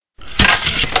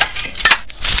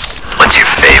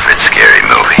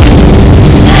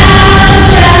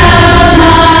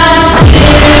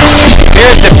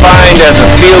defined as a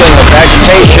feeling of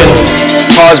agitation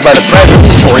caused by the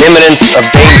presence or imminence of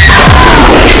danger.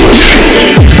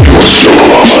 You are still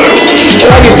alive.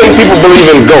 Why do you think people believe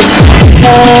in ghosts?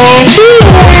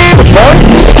 What?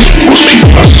 Most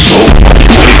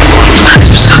people are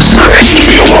so great to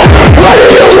be alone. What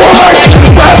do you want?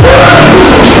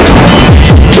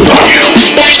 Without you.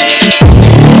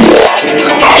 Not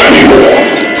anymore.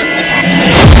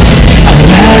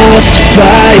 Last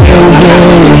fire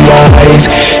will rise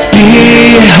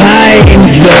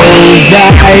behind those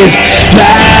eyes.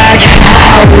 Black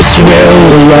house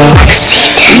will rock.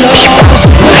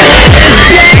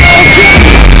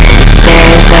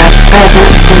 There's a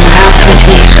presence in the house with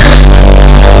me.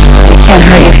 I can't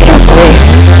hurt you if you don't believe.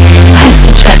 I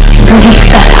suggest you leave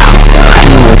that house.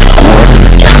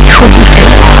 It's not even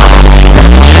real.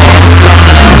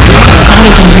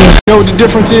 You know what the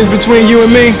difference is between you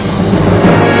and me?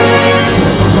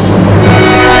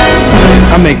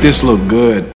 I make this look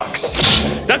good.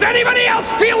 Does anybody else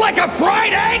feel like a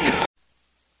fried egg?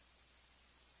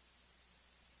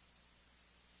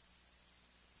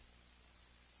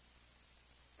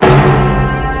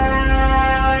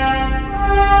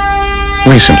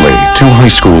 Recently, 2 high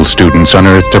school students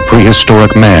unearthed a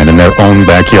prehistoric man in their own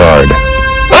backyard.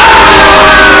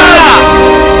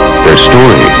 Their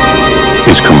story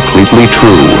is completely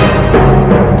true.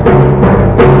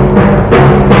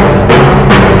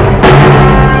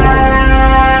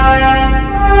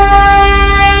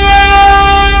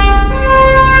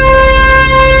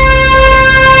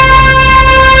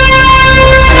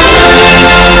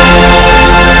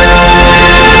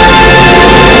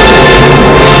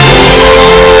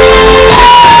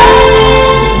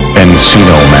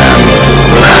 Encino Man.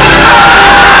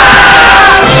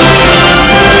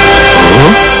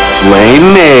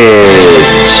 Flamage.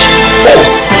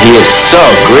 He is so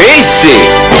greasy.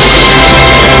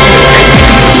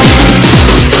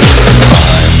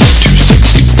 Too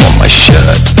sexy for my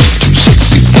shirt. Too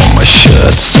sexy for my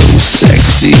shirt. So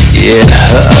sexy it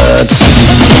hurts.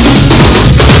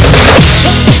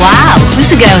 Wow, who's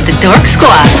the guy with the dork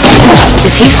squad?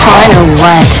 Is he fun or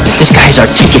what? This guy's our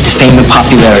ticket to fame and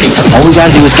popularity. All we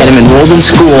gotta do is get him enrolled in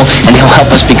school, and he'll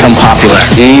help us become popular.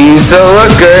 He's a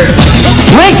looker.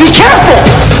 Wait, be careful!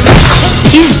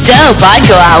 He's dope. I'd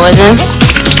go out with him.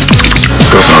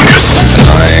 Gazangas. I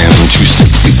am too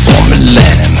sexy for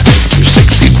Milan. Too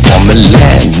sexy for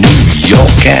Milan, New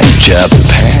York and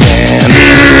Japan.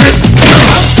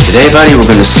 Today, buddy, we're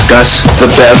going to discuss the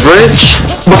beverage.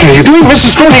 What are you doing,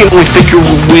 Mrs. Tony? We think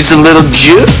we's a little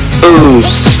juice.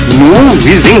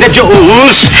 Wheezing the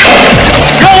juice!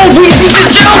 Go, wheezing the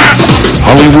juice!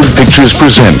 Hollywood Pictures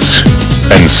presents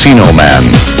Encino Man.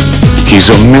 He's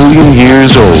 1,000,000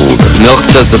 years old. Milk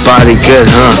does the body good,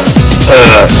 huh?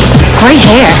 Gray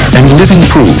hair. And living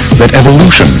proof that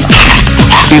evolution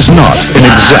is not an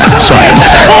exact science.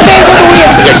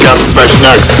 Check out the fresh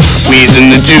nugs.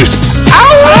 Wheezing the juice.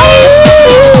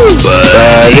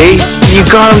 Buddy, you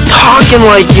got him talking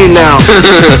like you now.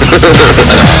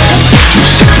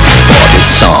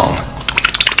 Song.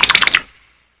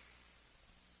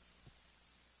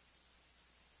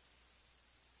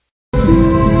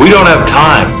 We don't have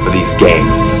time for these games.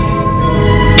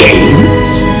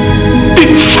 Games?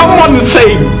 Did someone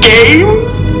say games?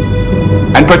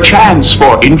 And perchance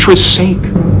for interest's sake,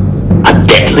 a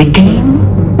deadly game?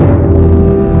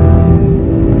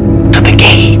 To the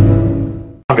game.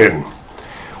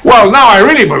 Well, now I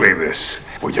really believe this.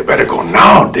 Well, you better go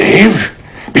now, Dave.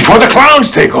 Before the clowns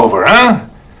take over, huh?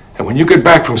 And when you get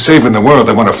back from saving the world,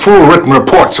 I want a full written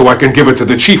report so I can give it to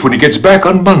the chief when he gets back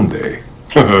on Monday.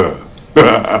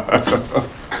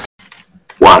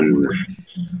 One.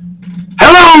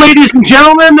 Hello, ladies and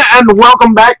gentlemen, and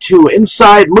welcome back to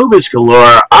Inside Movies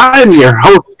Galore. I'm your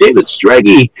host, David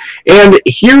Strege, and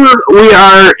here we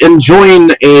are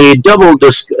enjoying a double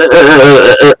discussion,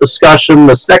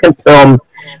 the second film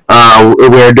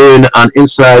we're doing on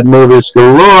Inside Movies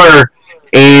Galore,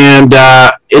 and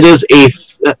it is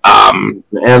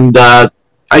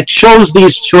I chose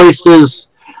these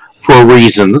choices for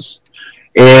reasons.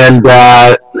 And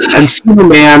Encino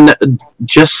Man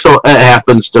just so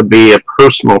happens to be a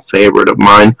personal favorite of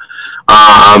mine,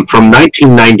 from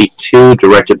 1992,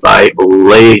 directed by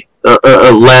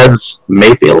Les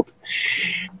Mayfield.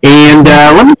 And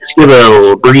let me just give a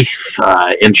little brief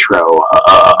intro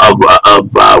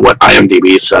of what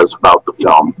IMDb says about the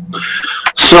film.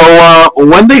 So,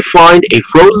 when they find a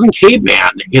frozen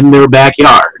caveman in their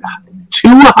backyard, 2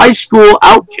 high school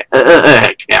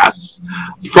outcasts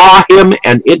thaw him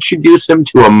and introduce him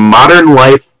to a modern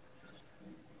life,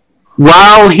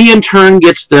 while he in turn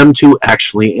gets them to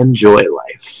actually enjoy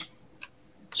life.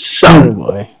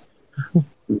 So,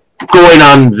 going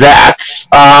on that,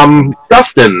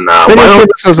 Dustin, Pretty sure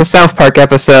this was a South Park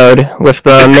episode with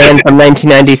the man from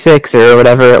 1996 or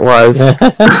whatever it was.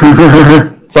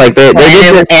 It's like they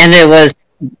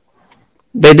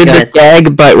did this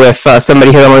gag, but with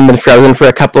somebody who had only been frozen for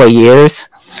a couple of years.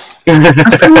 And I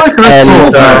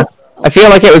feel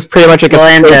like it was pretty much like a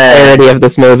parody of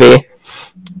this movie.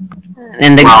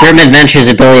 In the Grim Adventures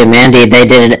of Billy and Mandy, they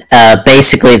did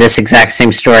basically this exact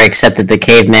same story, except that the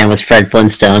caveman was Fred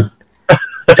Flintstone.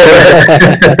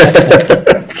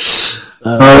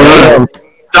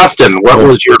 Dustin, what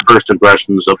was your first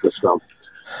impressions of this film?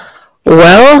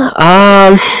 Well,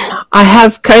 I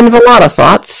have kind of a lot of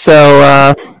thoughts.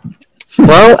 So,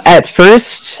 well, at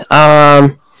first, yeah,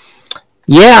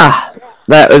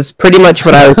 that was pretty much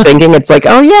what I was thinking. It's like,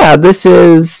 oh yeah, this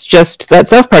is just that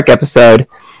South Park episode.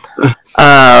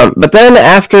 But then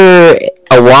after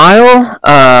a while,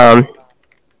 I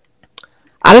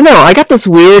don't know, I got this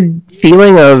weird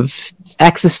feeling of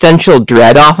existential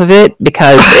dread off of it,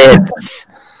 because it's,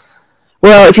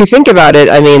 well, if you think about it,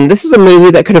 I mean, this is a movie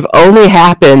that could have only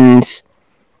happened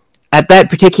at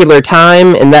that particular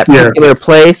time, in that particular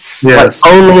place, like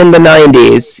only in the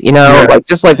 90s, you know, like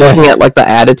just like looking at like the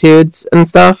attitudes and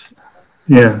stuff.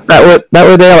 That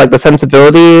were there, like the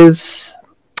sensibilities,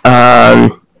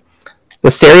 the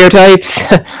stereotypes.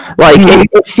 Like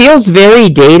it feels very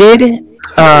dated,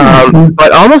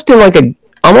 but almost in an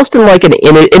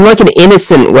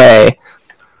innocent way.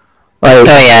 Like,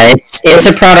 oh yeah, it's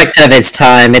a product of its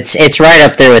time. It's right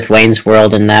up there with Wayne's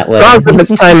World in that way. Product of its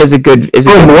time is a good word.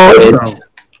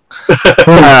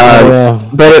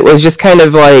 But it was just kind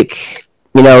of like,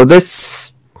 you know,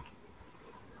 this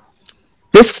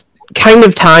kind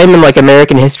of time in like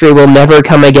American history will never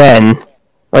come again.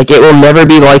 Like, it will never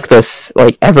be like this,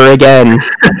 like, ever again.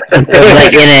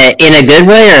 Like in a good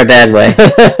way or a bad way?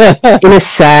 In a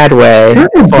sad way.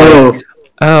 Both.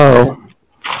 Oh.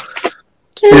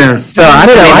 Yes. So I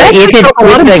don't know. You could a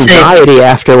lot of anxiety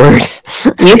afterward.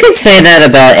 You could say that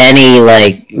about any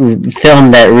like film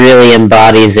that really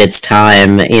embodies its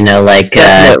time. You know, like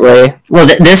well,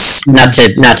 this not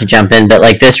to jump in, but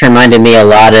like this reminded me a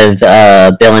lot of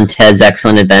Bill and Ted's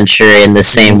Excellent Adventure in the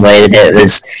same way that it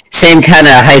was same kind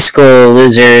of high school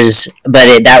losers,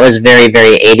 but that was very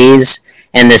very 80s,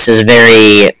 and this is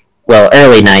very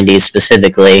early 90s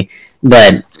specifically.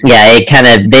 But yeah,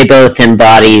 they both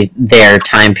embody their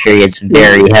time periods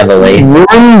very heavily.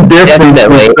 One difference, it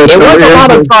was a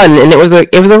lot of fun, and it was a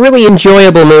really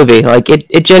enjoyable movie. Like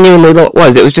it genuinely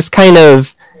was. It was just kind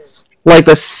of like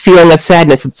this feeling of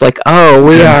sadness. It's like, oh,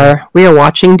 we are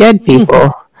watching dead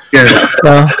people. Yes.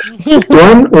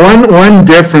 One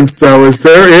difference though is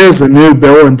there is a new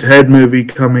Bill and Ted movie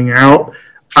coming out.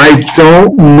 I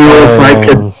don't know if I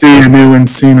could see a new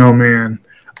Encino Man.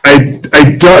 I don't.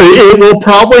 It will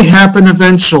probably happen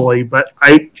eventually, but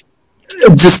I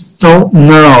just don't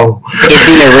know.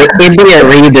 It'd be a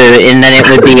reboot, and then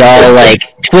it would be all like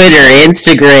Twitter,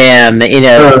 Instagram, you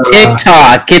know,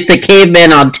 TikTok. Get the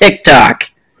caveman on TikTok.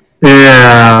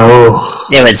 Yeah.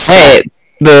 It would say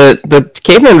the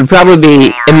caveman would probably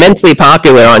be immensely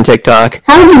popular on TikTok.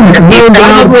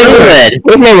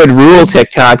 Caveman would rule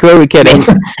TikTok. Who are we kidding?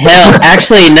 Hell,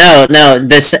 actually, no.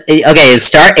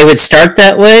 It would start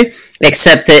that way,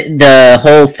 except that the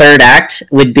whole third act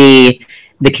would be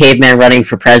the caveman running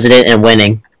for president and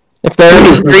winning. If there are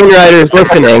any screenwriters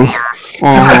listening.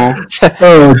 Oh,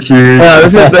 jeez.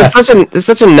 It's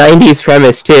such a 90s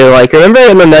premise, too. Like, remember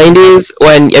in the 90s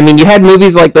when, I mean, you had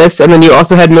movies like this, and then you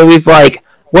also had movies like,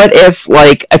 what if,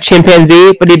 like, a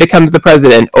chimpanzee, but he becomes the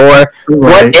president? Or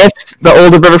what if the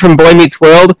older brother from Boy Meets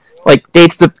World, like,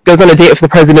 goes on a date with the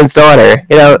president's daughter?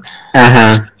 You know?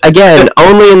 Again,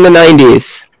 only in the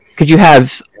 90s could you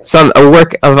have a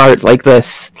work of art like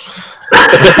this.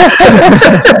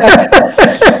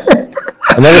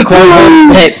 Another coin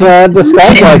take that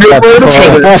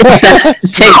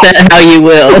how you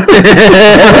will.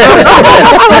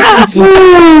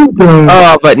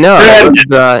 Oh, but no,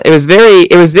 it was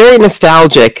very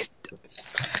nostalgic.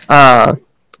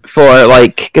 For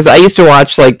like, because I used to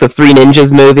watch like the Three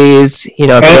Ninjas movies, you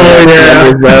know, those,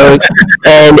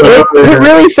 and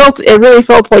it really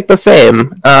felt like the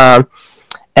same.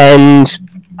 And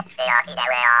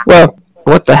well,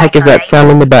 what the heck is that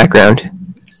sound in the background?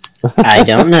 I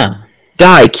don't know.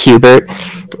 Die, Cubert.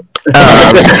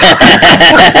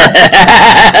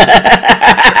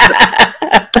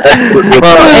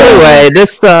 Well, anyway,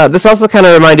 this also kind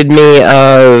of reminded me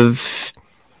of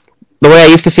the way I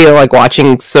used to feel like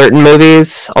watching certain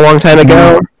movies a long time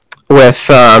ago. With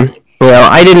you know,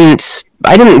 I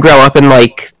didn't grow up in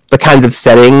like the kinds of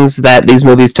settings that these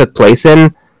movies took place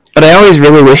in, but I always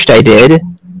really wished I did.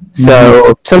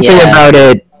 So something about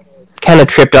it kind of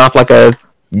tripped off like a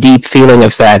deep feeling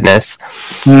of sadness.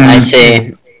 I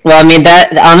see. Well, I mean,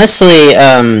 that honestly,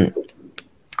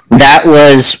 that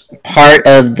was part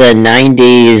of the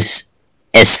 90s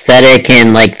aesthetic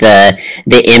and like the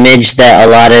image that a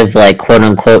lot of like quote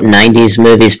unquote 90s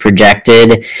movies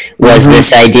projected was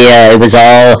this idea. It was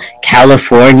all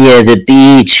California, the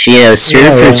beach,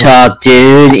 surfer talk,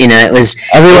 dude. It was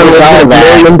everyone was all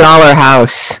that $1 million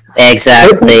house.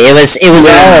 Exactly. It was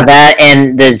all of that,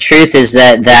 and the truth is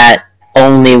that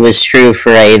only was true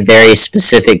for a very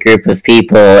specific group of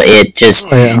people. It just,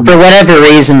 for whatever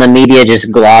reason, the media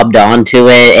just globbed onto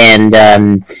it,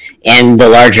 and the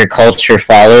larger culture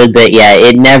followed. But yeah,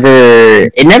 it never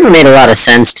made a lot of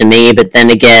sense to me. But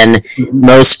then again,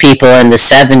 most people in the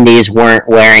 70s weren't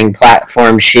wearing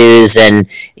platform shoes and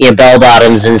bell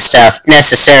bottoms and stuff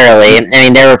necessarily. I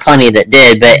mean, there were plenty that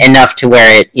did, but enough to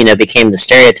where it became the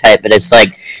stereotype. But it's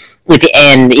like, you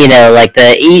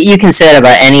can say that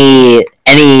about any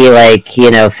like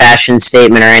fashion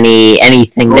statement or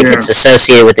anything that gets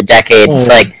associated with the decade. It's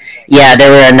like, yeah,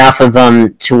 there were enough of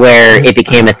them to where it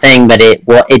became a thing, but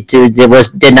it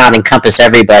did not encompass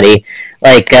everybody.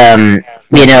 Like even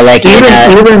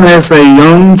as a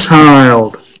young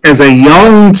child, bear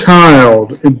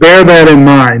that in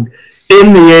mind.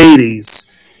 In the 80s,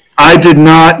 I did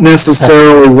not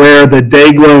necessarily wear the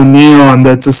Dayglow neon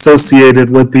that's associated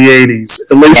with the 80s,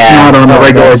 at least not on a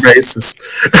regular basis.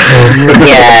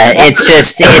 Yeah,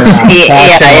 it's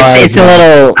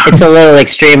a little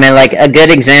extreme. And like a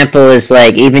good example is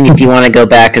like, even if you want to go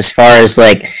back as far as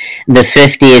like the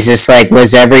 50s, it's like,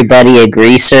 was everybody a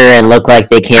greaser and looked like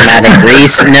they came out of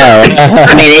Greece? No.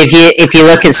 I mean, if you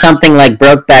look at something like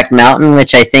Brokeback Mountain,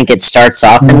 which I think it starts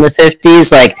off in the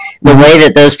 50s, like the way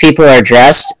that those people are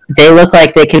dressed, they look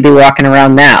like they could be walking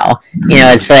around now.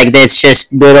 It's like, it's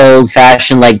just good old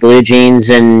fashioned like blue jeans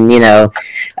and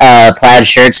plaid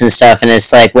shirts and stuff, and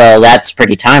it's like, well, that's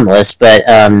pretty timeless. But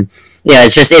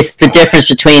it's the difference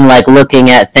between like looking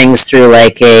at things through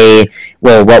like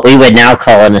what we would now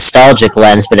call a nostalgic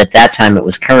lens, but at that time it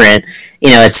was current.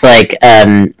 It's like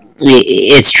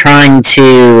it's trying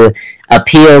to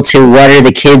appeal to what are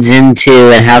the kids into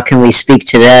and how can we speak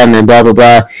to them and blah blah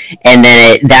blah, and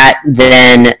then that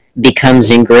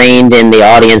becomes ingrained in the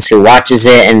audience who watches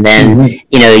it, and then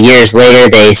years later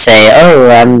they say, oh,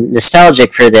 I'm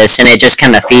nostalgic for this, and it just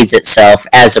kind of feeds itself,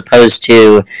 as opposed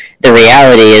to the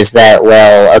reality is that,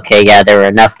 well, okay, yeah, there were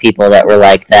enough people that were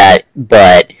like that,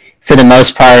 but for the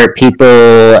most part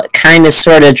people kind of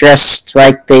sort of dressed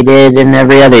like they did in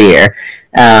every other year.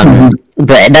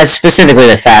 But that's specifically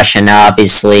with fashion. Now,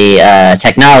 obviously,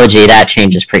 technology, that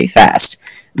changes pretty fast.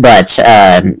 But,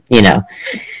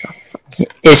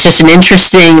 it's just an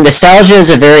interesting... Nostalgia is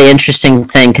a very interesting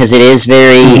thing because it is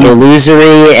very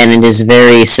illusory and it is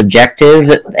very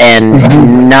subjective, and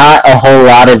not a whole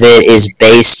lot of it is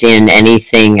based in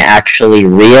anything actually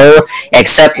real,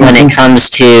 except when it comes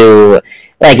to...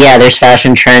 Like, yeah, there's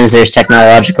fashion trends, there's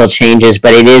technological changes,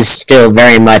 but it is still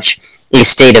very much a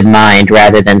state of mind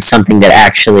rather than something that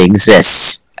actually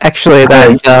exists. Actually,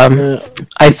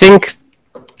 I think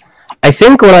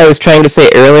what I was trying to say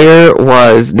earlier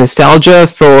was nostalgia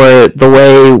for the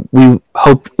way we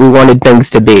hoped we wanted things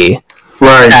to be.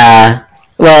 Right.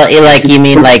 Well, like you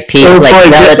mean like relative peace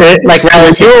time.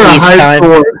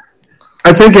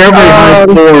 I think every high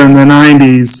schooler in the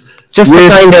 90s just the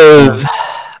kind of...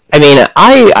 I mean,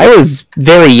 I was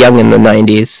very young in the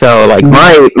 90s, so like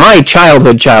my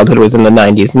childhood was in the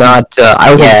 90s. Not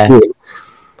I was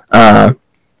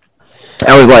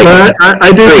I was like,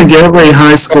 I do think every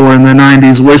high schooler in the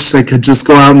 90s wished they could just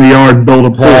go out in the yard and build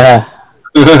a pool.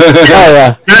 If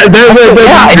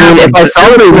I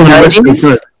saw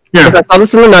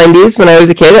this in the 90s when I was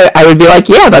a kid, I would be like,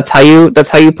 yeah, that's how you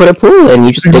put a pool in.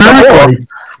 You just dig a hole.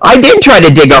 I did try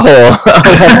to dig a hole.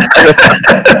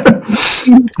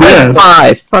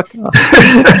 Yes. Fuck off.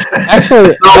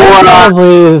 Actually, I'm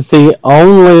probably the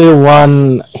only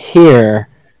one here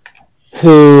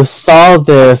who saw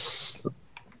this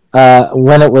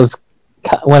when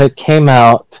it came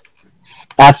out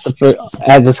at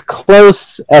as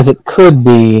close as it could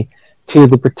be to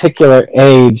the particular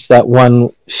age that one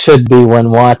should be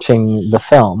when watching the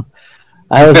film.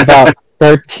 I was about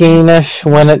 13-ish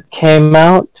when it came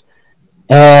out,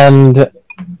 and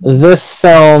this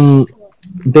film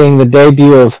being the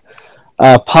debut of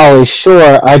Pauly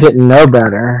Shore, I didn't know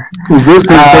better. Is this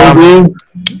his debut?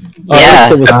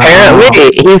 Yeah,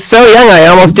 apparently. He's so young I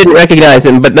almost didn't recognize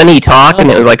him, but then he talked and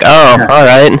it was like, oh,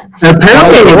 alright.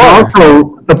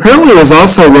 Apparently it was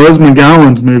also Rose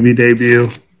McGowan's movie debut.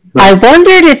 I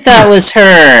wondered if that was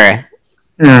her.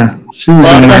 Yeah, she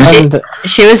was in there.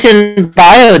 She was in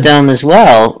Biodome as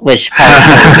well, which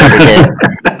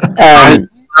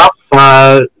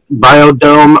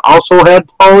Biodome also had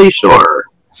Pauly Shore.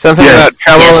 Something about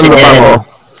trouble in the bubble.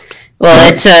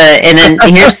 Well, it's and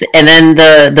then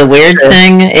the weird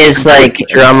thing is like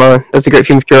Futurama. That's a great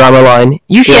Futurama line.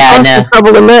 You should have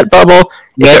trouble in that bubble.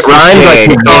 Yes, it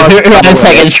rhymes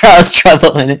like it draws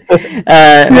trouble in it.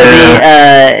 And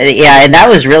that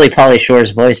was really Pauly Shore's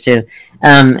voice too.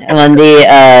 When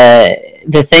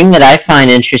the thing that I find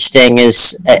interesting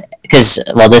is because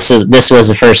this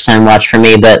was a first time watch for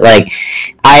me, but like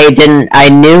I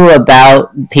knew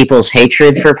about people's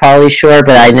hatred for Pauly Shore,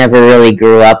 but I never really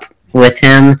grew up with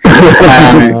him,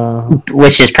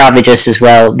 which is probably just as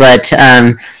well. But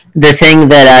the thing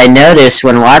that I noticed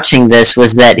when watching this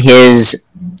was that his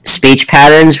speech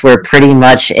patterns were pretty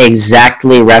much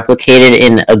exactly replicated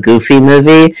in a Goofy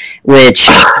movie, which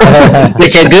a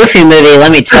Goofy movie,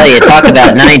 let me tell you, talk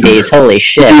about 90s, holy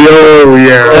shit. Oh,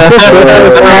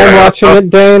 I'm watching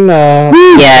it, Dane.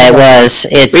 Yeah, it was.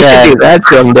 We should do that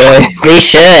someday. We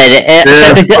should.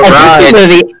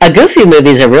 A Goofy movie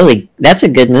is that's a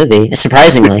good movie,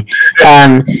 surprisingly.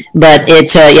 But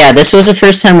it's, this was a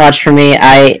first time watch for me.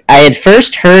 I had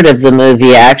first heard of the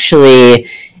movie, actually,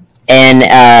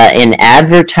 an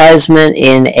advertisement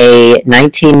in a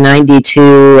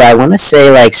 1992, I want to say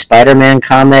like Spider-Man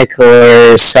comic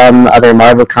or some other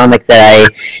Marvel comic that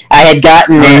I had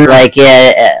gotten in like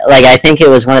I think it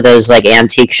was one of those like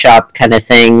antique shop kind of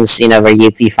things, where you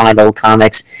find old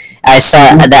comics. I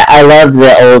saw that. I love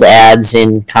the old ads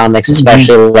in comics,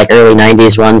 especially like early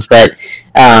 90s ones, but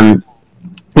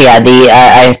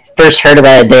I first heard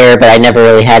about it there, but I never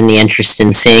really had any interest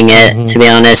in seeing it, to be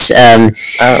honest. I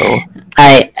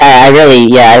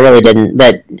really didn't.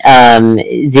 But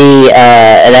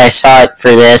I saw it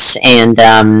for this, and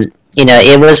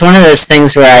it was one of those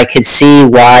things where I could see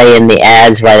why in the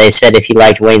ads why they said if you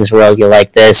liked Wayne's World you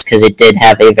like this, because it did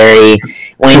have a very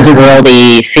Wayne's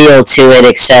World-y feel to it.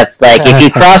 Except like if you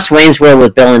cross Wayne's World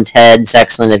with Bill and Ted's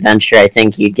Excellent Adventure, I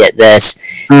think you'd get this.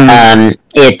 And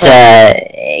I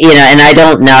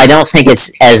don't think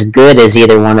it's as good as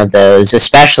either one of those,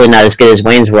 especially not as good as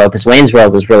Wayne's World, because Wayne's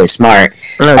World was really smart.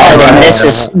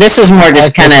 This is more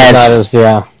just kind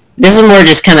of this is more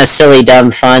just kind of silly,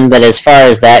 dumb fun. But as far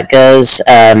as that goes,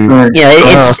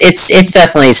 it's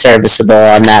definitely serviceable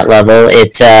on that level.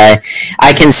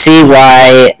 I can see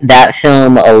why that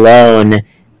film alone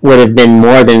would have been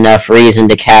more than enough reason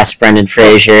to cast Brendan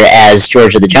Fraser as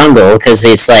George of the Jungle, because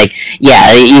it's like,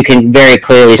 you can very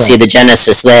clearly see the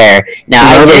genesis there.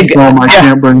 Now, I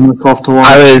can't bring myself to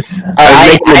watch.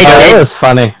 It was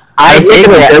funny. I did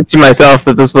joke to myself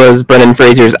that this was Brendan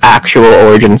Fraser's actual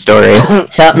origin story.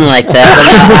 Something like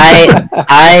that.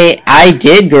 I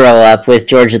did grow up with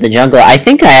George of the Jungle. I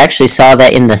think I actually saw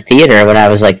that in the theater when I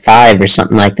was like 5 or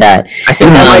something like that. I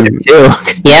think I did too.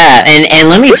 Yeah, and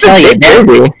let me tell you,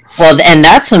 and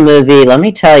that's a movie, let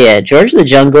me tell you, George of the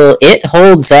Jungle, it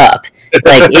holds up.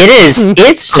 Like,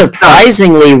 it's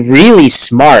surprisingly really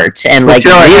smart and like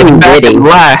really witty.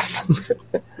 Laugh.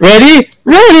 Ready?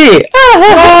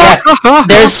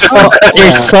 There's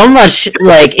so much,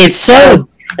 like, it's so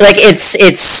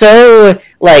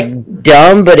like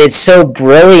dumb, but it's so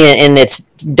brilliant in its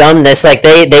dumbness. Like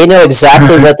they know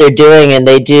exactly what they're doing, and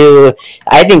they do,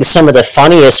 I think, some of the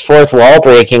funniest fourth wall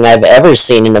breaking I've ever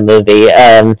seen in a movie.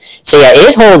 So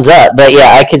it holds up. But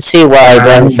I could see why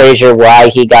Brendan Fraser, why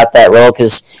he got that role,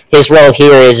 because his role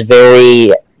here is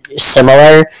very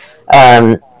similar.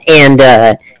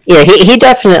 He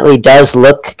definitely does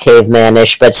look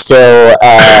cavemanish, but still,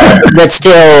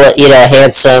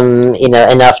 handsome,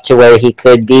 enough to where he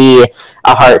could be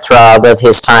a heartthrob of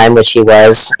his time, which he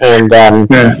was, and it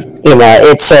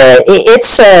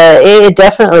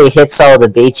definitely hits all the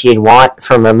beats you'd want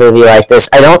from a movie like this.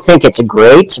 I don't think it's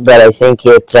great, but I think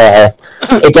it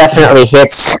definitely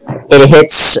hits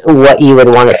what you would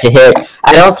want it to hit.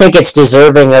 I don't think it's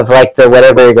deserving of like the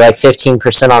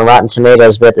 15% on Rotten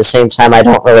Tomatoes, but at the same time, I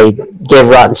don't really give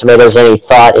Rotten Tomatoes any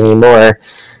thought anymore.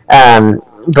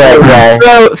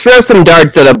 But throw some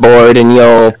darts at a board, and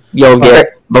you'll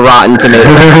get the Rotten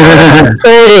Tomatoes.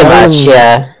 Pretty much,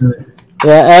 yeah.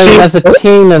 Yeah, as a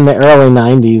teen in the early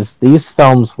 90s, these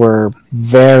films were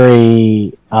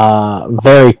very,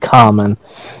 very common.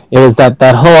 It was that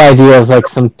whole idea of like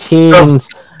some teens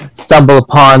stumble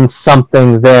upon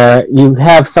something there. You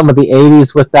have some of the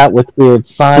 80s with that, with Weird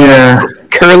Science. Yeah,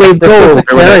 Curly's Gold.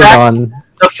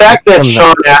 The fact that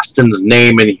Sean Astin's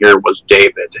name in here was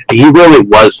David, he really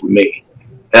was me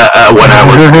when I was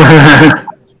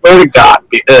swear to God,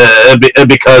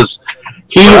 because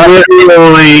He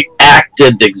literally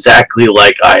acted exactly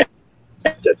like I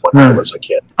acted when I was a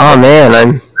kid. Oh man,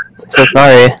 I'm so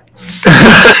sorry.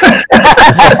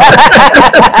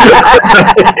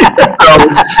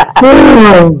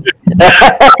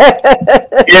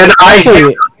 And I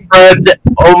had Fred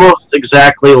almost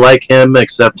exactly like him,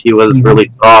 except he was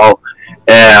really tall,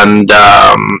 and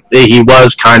he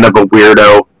was kind of a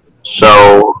weirdo.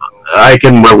 So I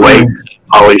can relate to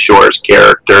Pauly Shore's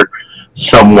character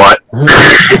somewhat. We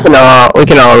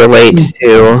can all relate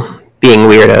to being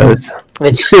weirdos.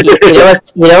 Which you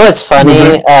know what's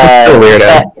funny?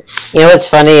 You know what's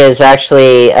funny is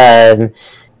actually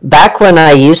back when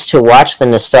I used to watch the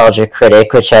Nostalgia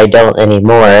Critic, which I don't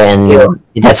anymore, and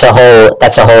that's a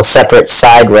whole separate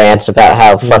side rant about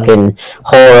how fucking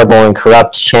horrible and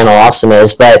corrupt Channel Awesome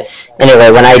is. But anyway,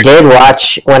 when I did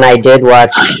watch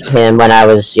him when I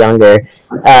was younger,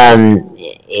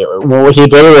 he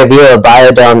did a review of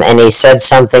Biodome, and he said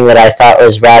something that I thought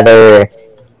was rather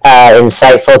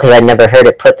insightful, because I'd never heard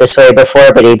it put this way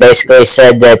before, but he basically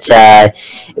said that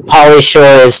Pauly Shore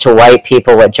is to white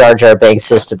people what Jar Jar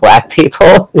Binks is to black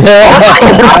people. Wow.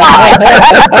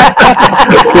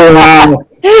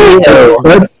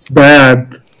 That's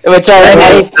bad. Which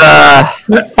I thought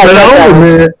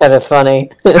was kind of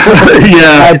funny.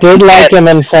 Yeah. I did like him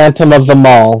in Phantom of the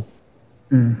Mall.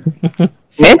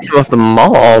 Phantom of the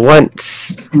Mall? What?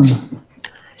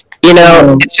 You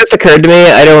know, it's just occurred to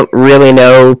me, I don't really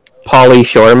know Pauly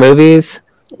Shore movies.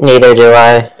 Neither do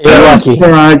I. You're lucky.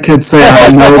 I could say I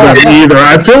don't know that either.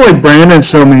 I feel like Brandon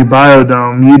showed me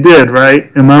Biodome. You did,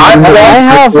 right?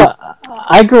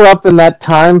 I grew up in that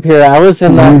time period. I was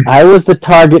in that. I was the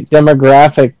target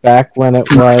demographic back when it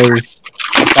was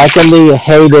back in the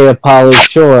heyday of Pauly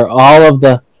Shore. All of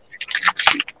the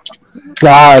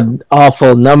god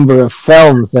awful number of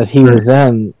films that he was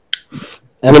in.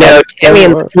 You know, Tammy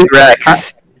and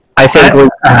T-Rex, I think,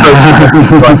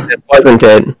 wasn't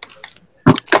it?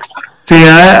 See,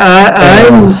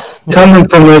 I'm coming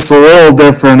from this a little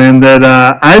different in that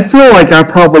I feel like I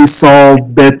probably saw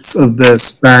bits of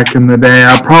this back in the day.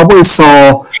 I probably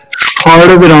saw part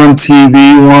of it on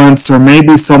TV once, or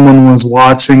maybe someone was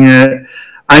watching it.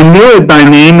 I knew it by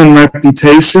name and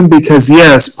reputation because,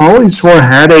 yes, Pauly Shore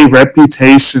had a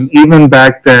reputation even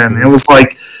back then. It was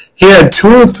like he had 2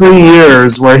 or 3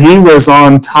 years where he was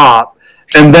on top,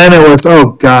 and then it was,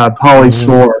 oh God, Pauly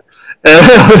Shore. And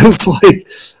it was like,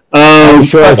 he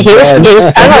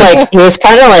was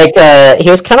kind of like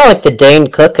the Dane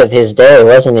Cook of his day,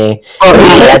 wasn't he? He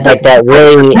had like that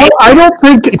really. I don't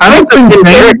think the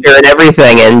character and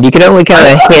everything, and you can only kind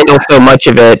of handle so much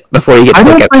of it before you get. I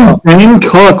don't think Dane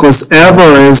Cook was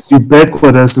ever as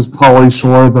ubiquitous as Pauly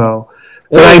Shore, though.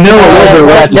 But I know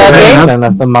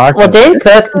Dane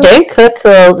Cook,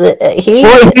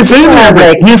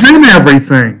 he's in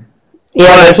everything.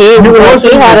 Yeah, he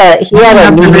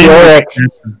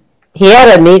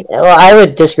I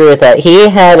would disagree with that. He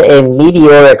had a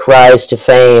meteoric rise to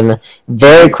fame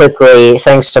very quickly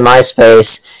thanks to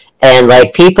MySpace. And,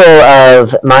 like, people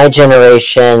of my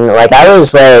generation, like, I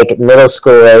was, like, middle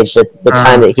school age at the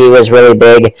time that he was really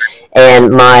big.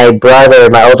 And my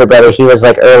older brother, he was,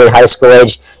 like, early high school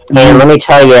age. And let me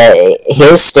tell you,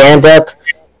 his stand-up,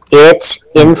 it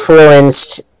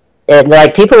influenced...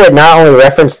 like, people would not only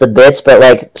reference the bits, but,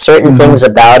 like, certain things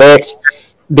about it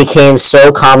became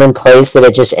so commonplace that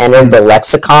it just entered the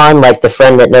lexicon, like The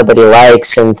Friend That Nobody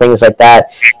Likes and things like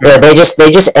that. Yeah, they just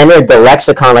entered the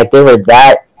lexicon, like, they were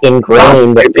that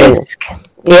ingrained but it's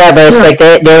like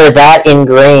they were that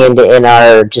ingrained in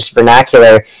our just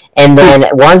vernacular. And then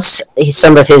once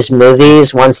some of his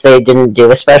movies, once they didn't do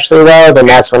especially well, then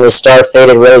that's when his star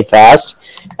faded really fast.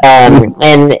 And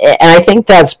I think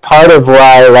that's part of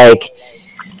why, like,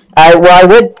 I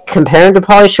would compare him to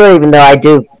Pauly Shore, even though I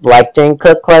do like Dane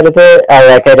Cook quite a bit.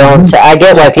 I get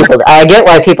why people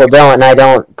don't, and I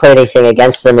don't put anything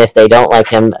against them if they don't like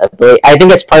him. I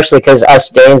think it's partially because us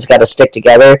Danes got to stick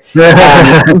together,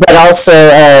 but also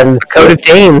Code of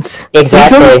Danes.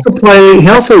 Exactly. He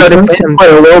also tends to play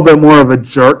a little bit more of a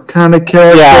jerk kind of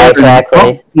character. Yeah,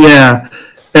 exactly. Yeah.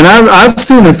 And I've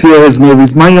seen a few of his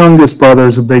movies. My youngest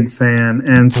brother's a big fan,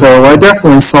 and so I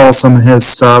definitely saw some of his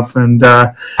stuff. And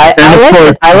I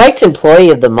liked Employee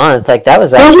of the Month. Like that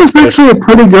was actually a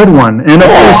pretty good one. And of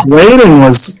course, Waiting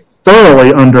was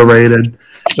thoroughly underrated.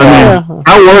 I mean,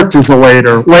 I worked as a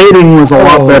waiter. Waiting was a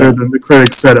lot better than the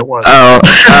critics said it was.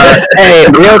 Hey,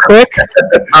 real quick,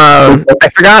 I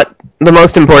forgot the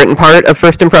most important part of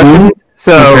first impressions.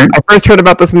 So I first heard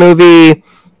about this movie.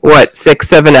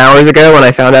 6-7 hours ago when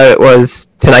I found out it was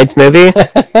tonight's movie.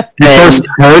 You first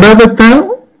heard of it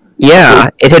though? Yeah,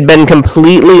 it had been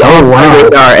completely on my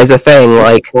radar as a thing.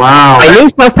 Like, I knew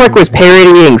South Park was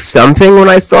parodying something when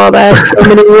I saw that so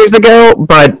many years ago,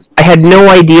 but I had no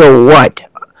idea what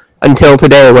until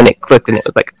today when it clicked and it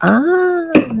was like,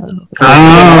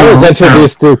 I was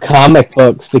introduced through comic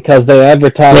books because they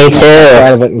advertised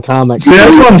out of it in comics. See,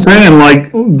 that's what I'm saying.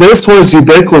 Like, this was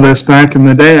ubiquitous back in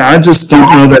the day. I just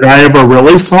don't know that I ever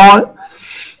really saw it.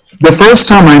 The first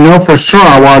time I know for sure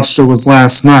I watched it was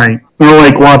last night.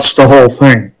 I watched the whole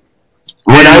thing.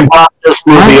 When I brought this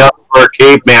movie up for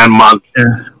Caveman Month,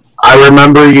 I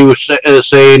remember you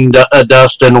saying,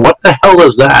 Dustin, what the hell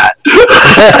is that?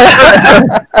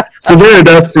 So there,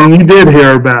 Dustin, you did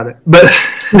hear about it, but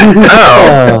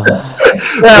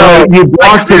you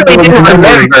blocked it from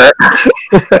memory.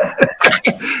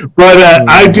 But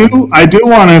I do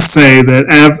want to say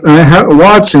that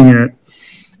watching it,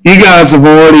 you guys have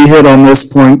already hit on this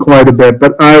point quite a bit,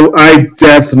 but I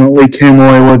definitely came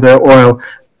away with it.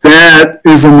 That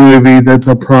is a movie that's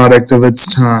a product of its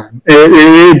time.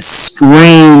 It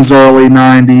screams early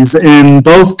 90s in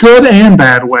both good and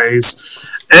bad ways.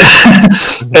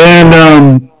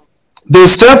 And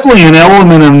there's definitely an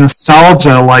element of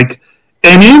nostalgia,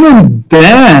 and even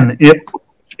then,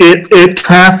 it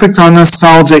trafficked on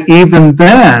nostalgia even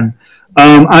then.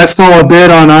 I saw a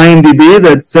bit on IMDb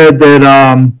that said that,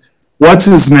 what's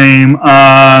his name?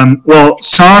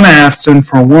 Sean Astin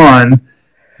for one,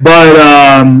 but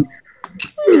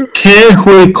Ke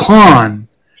Huy Quan,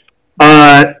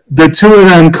 the two of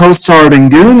them co-starred in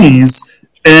Goonies,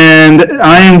 and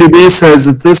IMDb says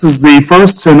that this is the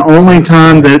first and only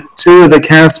time that two of the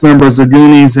cast members of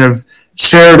Goonies have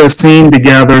shared a scene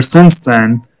together since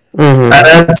then. Mm-hmm.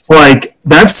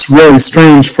 That's really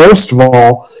strange, first of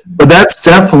all, but that's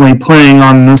definitely playing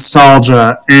on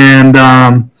nostalgia, and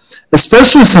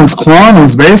especially since Quan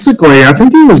was I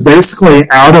think he was basically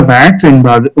out of acting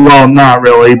not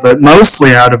really, but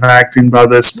mostly out of acting by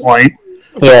this point.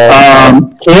 Yeah,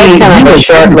 he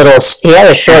had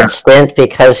a short stint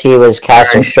because he was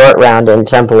cast in Short Round in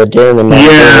Temple of Doom in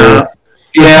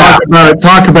Yeah.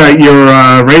 Talk about your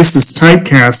racist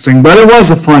typecasting, but it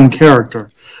was a fun character.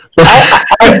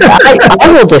 I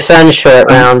will defend Short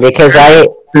Round because I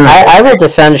will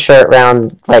defend Short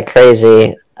Round like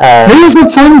crazy. He was a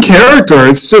fun character.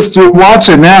 It's just you watch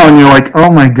it now and you're like, oh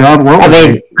my god, what were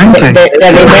they thinking?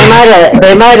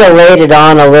 They might have laid it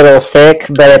on a little thick,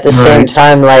 but at the same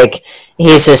time,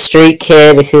 he's a street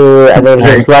kid who,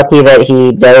 he's lucky that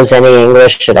he knows any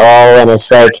English at all, and it's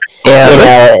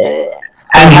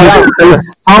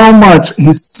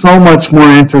he's so much more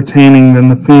entertaining than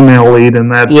the female lead in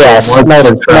that. Yes,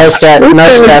 most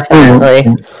definitely.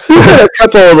 He had a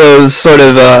couple of those sort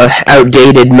of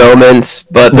outdated moments,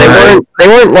 but they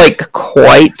weren't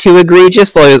quite too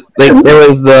egregious. There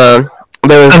was the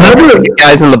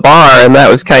guys in the bar, and that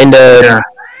was kind of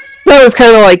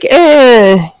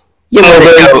you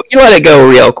let it go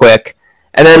real quick.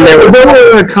 And then there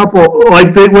were a couple,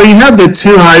 you had the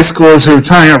two high schoolers who were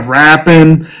trying to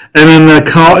rapping, and then the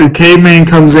caveman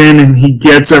comes in and he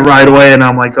gets it right away, and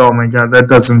I'm like, oh my god, that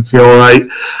doesn't feel right.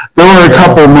 There were a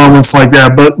couple moments like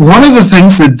that, but one of the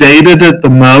things that dated it the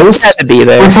most had to be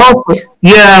there.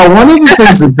 One of the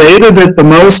things that dated it the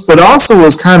most, but also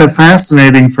was kind of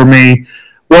fascinating for me,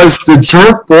 was the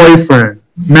jerk boyfriend,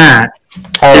 Matt.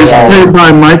 Is played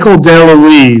by Michael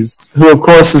DeLuise, who of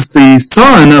course is the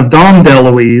son of Dom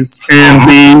DeLuise and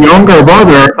the younger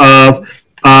brother of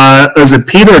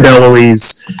Peter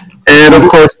DeLuise. And of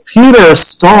course Peter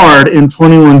starred in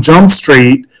 21 Jump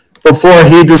Street before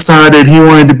he decided he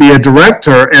wanted to be a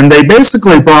director, and they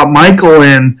basically brought Michael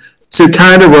in to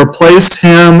kind of replace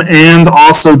him and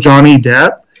also Johnny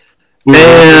Depp.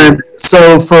 And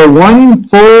so for one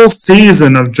full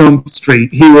season of Jump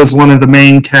Street, he was one of the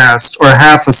main cast, or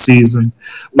half a season.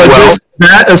 But just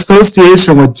that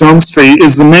association with Jump Street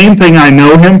is the main thing I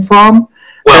know him from.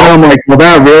 And I'm like, well,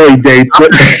 that really dates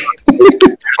it.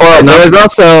 Well, there's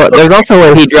also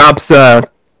where he drops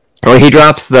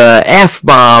the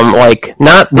F-bomb,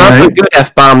 not the good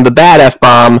F-bomb, the bad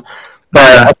F-bomb.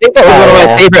 But I think that was one of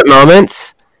my favorite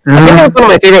moments. I think that was one of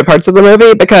my favorite parts of the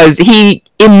movie because he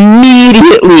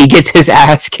immediately gets his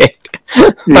ass kicked.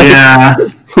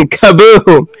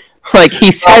 Kaboom!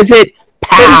 He says it.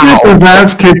 Pow! He gets his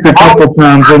ass kicked a couple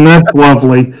times, and that's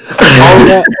lovely.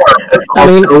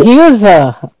 He was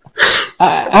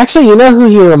actually, you know who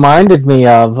he reminded me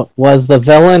of was the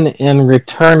villain in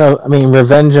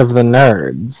Revenge of the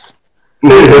Nerds.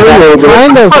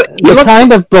 The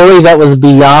kind of bully that was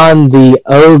beyond the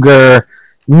ogre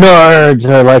nerds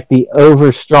or the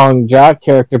overstrong jock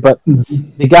character, but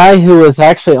the guy who was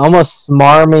actually almost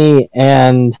smarmy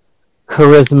and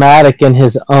charismatic in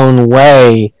his own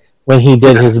way when he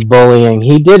did his bullying.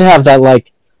 He did have that,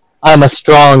 like, I'm a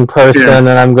strong person and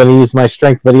I'm going to use my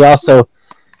strength, but he also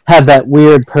had that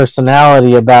weird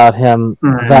personality about him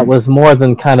that was more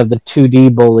than kind of the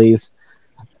 2D bullies.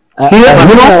 You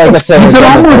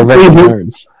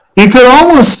could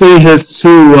almost see his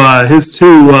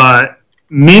two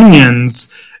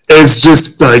minions as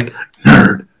just like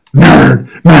nerd.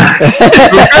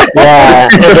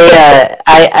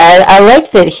 I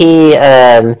like that he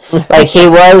he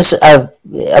was a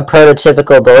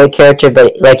prototypical bully character,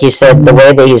 but like you said, the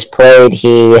way that he's played,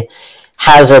 he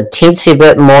has a teensy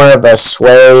bit more of a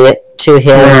sway to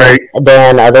him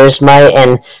than others might,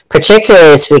 and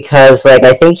particularly it's because like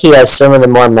I think he has some of the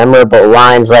more memorable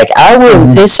lines, like "I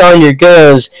wouldn't piss on your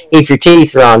gums if your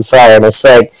teeth are on fire," and it's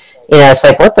like, you know, it's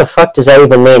like, what the fuck does that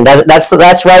even mean? That's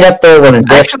right up there with.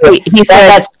 Actually,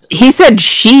 he said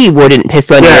she wouldn't piss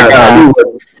on your gums,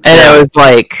 and I was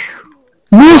like,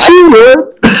 yes, she would.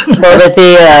 Well, but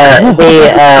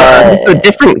it's a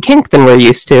different kink than we're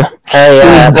used to. Oh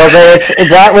yeah, well,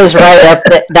 that was right up.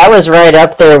 That was right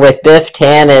up there with Biff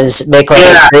Tannen's "Make Like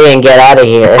a Tree and Get Out of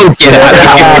Here."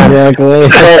 Exactly.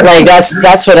 But like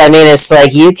that's what I mean. It's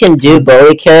like you can do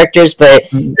bully characters, but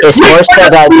it's more so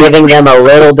about giving them a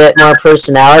little bit more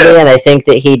personality, and I think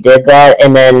that he did that.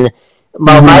 And then,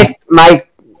 well, my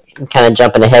I'm kind of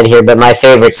jumping ahead here, but my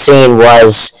favorite scene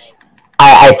was.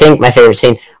 I think my favorite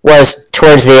scene was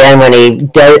towards the end when he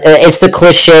does. It's the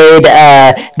cliched,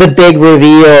 the big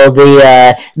reveal,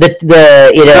 the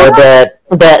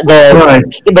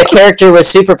character with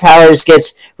superpowers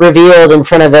gets revealed in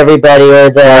front of everybody, or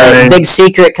the big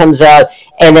secret comes out,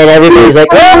 and then everybody's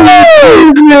like, "Whoa!"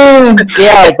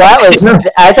 Yeah,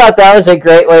 I thought that was a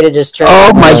great way to just turn.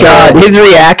 Oh my god, his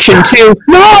reaction to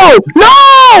no.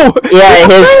 Yeah,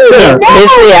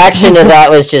 his reaction to that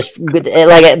was just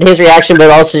like his reaction,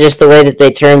 but also just the way that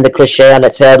they turned the cliche on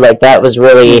its head. Like that was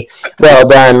really well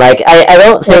done. Like I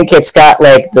don't think it's got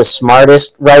like the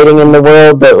smartest writing in the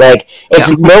world, but like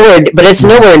it's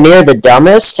nowhere near the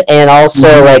dumbest. And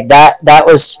also like that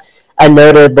was a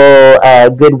notable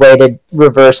good way to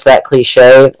reverse that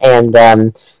cliche. And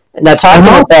now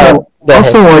talking about.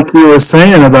 Also, like you were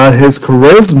saying about his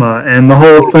charisma, and the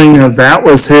whole thing of that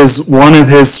was one of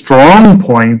his strong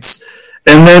points,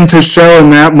 and then to show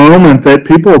in that moment that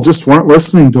people just weren't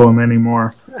listening to him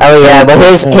anymore. Oh yeah, but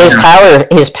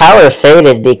his power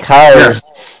faded because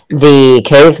the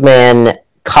caveman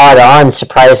caught on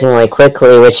surprisingly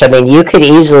quickly. Which I mean, you could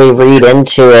easily read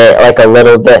into it like a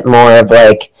little bit more of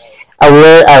like.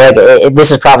 This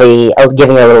is probably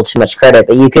giving a little too much credit,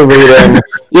 but you could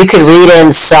read in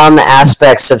some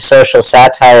aspects of social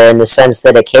satire in the sense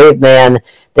that a caveman,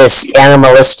 this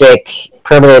animalistic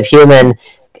primitive human,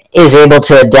 is able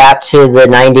to adapt to the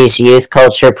 90s youth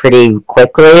culture pretty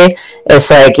quickly. It's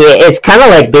like it's kind of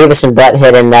like Beavis and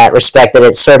Butthead in that respect, that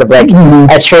it's sort of like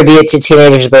a tribute to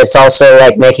teenagers, but it's also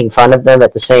like making fun of them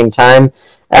at the same time.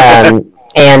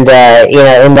 And,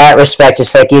 in that respect,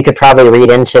 it's like you could probably read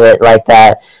into it like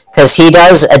that, because he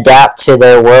does adapt to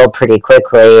their world pretty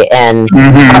quickly. And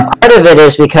part of it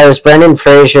is because Brendan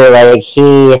Fraser,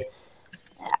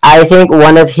 I think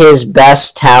one of his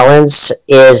best talents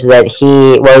is that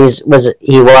he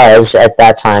was at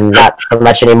that time, not so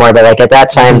much anymore, but like at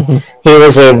that time, he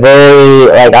was a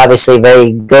very, obviously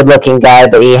very good looking guy,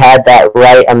 but he had that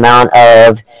right amount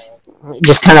of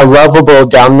just kind of lovable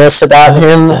dumbness about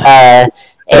him, I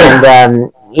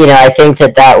think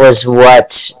that was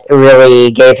what really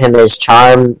gave him his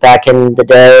charm back in the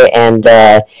day, and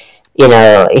he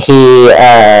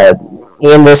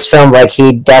in this film,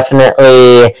 he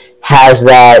definitely has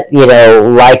that,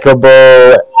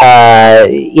 likable,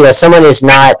 someone who's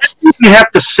not. You didn't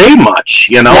have to say much,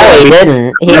 No, he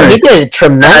didn't. He did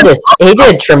tremendous. He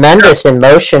did tremendous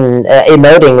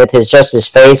emoting with his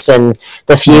face and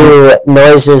the few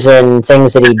noises and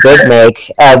things that he did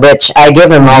make, which I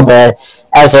give him all the.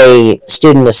 As a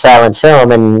student of silent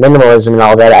film and minimalism and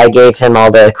all that, I gave him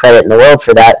all the credit in the world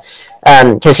for that,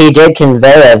 because he did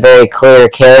convey a very clear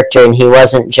character, and he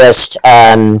wasn't just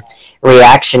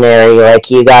reactionary.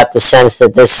 You got the sense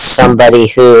that this is somebody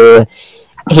who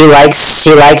he likes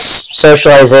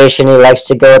socialization. He likes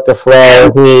to go with the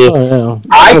flow.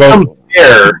 I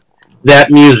compare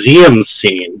that museum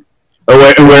scene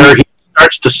where he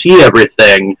starts to see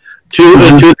everything to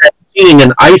that scene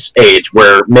in Ice Age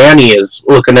where Manny is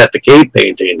looking at the cave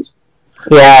paintings.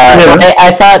 Yeah,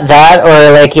 I thought that,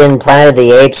 or in Planet of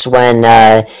the Apes when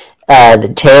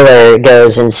Taylor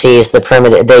goes and sees the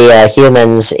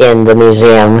humans in the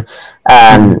museum.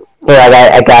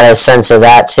 I got a sense of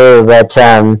that too. But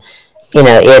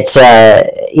he's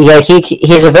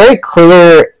a very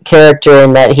clear character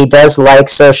in that he does like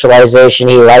socialization.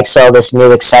 He likes all these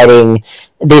new exciting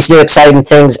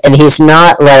things, and he's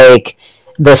not like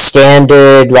the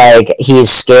standard, like,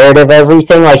 he's scared of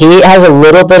everything. Like, he has a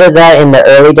little bit of that in the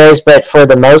early days, but for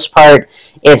the most part,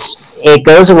 it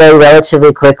goes away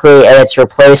relatively quickly, and it's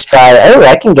replaced by, oh,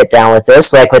 I can get down with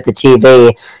this, like with the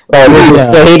TV. Like,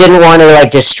 he didn't want to, like,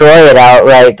 destroy it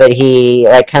outright, but he,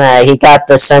 like, he got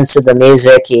the sense of the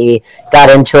music. He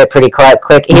got into it pretty quite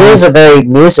quick. He is a very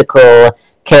musical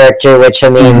character, which, I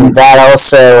mean, that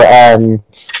also,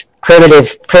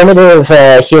 primitive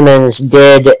humans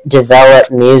did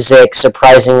develop music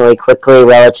surprisingly quickly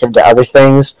relative to other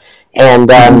things,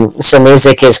 and so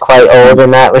music is quite old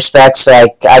in that respect, so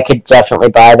I could definitely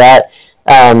buy that.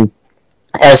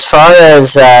 As far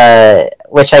as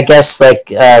which I guess, like,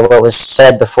 what was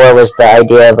said before was the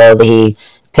idea of, he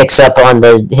picks up on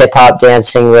the hip-hop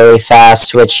dancing really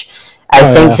fast, which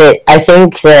I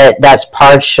think that that's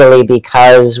partially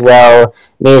because, well,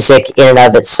 music in and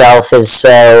of itself is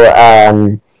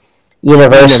so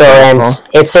universal, and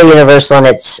it's so universal, and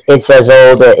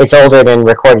it's older than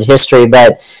recorded history,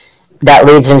 but that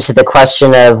leads into the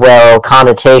question of, well,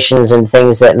 connotations and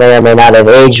things that may or may not have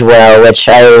aged well, which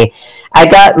I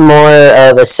got more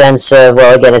of a sense of,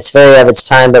 well, again, it's very of its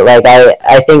time, but, like,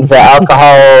 I think the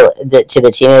alcohol to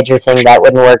the teenager thing, that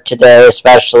wouldn't work today,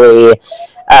 especially.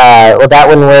 That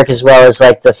wouldn't work, as well as,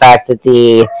 like, the fact that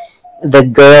the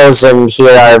girls in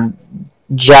here are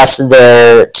just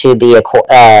there to be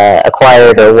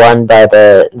acquired or won by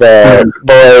the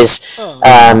boys,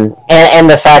 and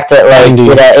the fact that, like,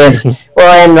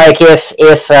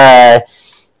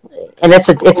 and it's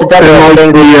a double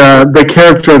thing. The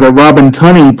character that Robin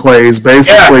Tunney plays,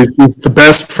 basically, she's the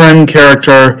best friend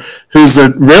character who's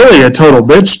really a total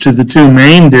bitch to the two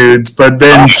main dudes, but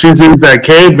then she sees that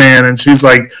caveman and she's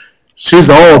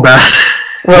all about it.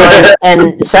 Well,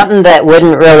 and something that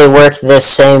wouldn't really work this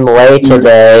same way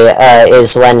today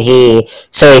is when he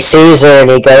sees her and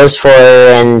he goes for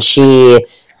her, and she,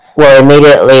 well,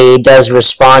 immediately does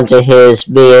respond to his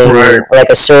being like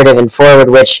assertive and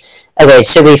forward, which, okay,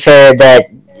 to be fair,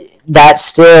 that's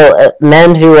still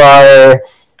men who are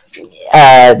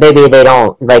maybe they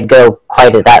don't, like, go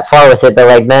quite that far with it, but,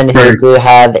 like, men who do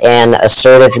have an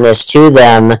assertiveness to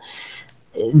them,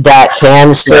 that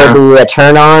can still be a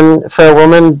turn on for a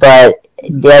woman. But,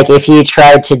 like, if you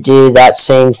tried to do that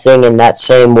same thing in that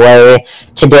same way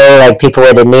today, like, people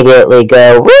would immediately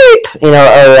go rape,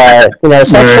 or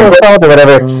sexual assault or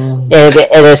whatever. And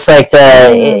it's like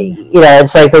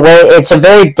it's like the way, it's a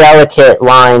very delicate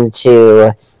line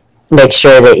to make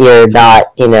sure that you're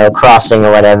not, crossing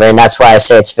or whatever. And that's why I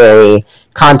say it's very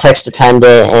context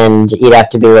dependent, and you'd have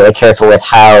to be really careful with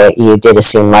how you did a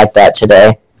scene like that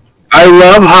today. I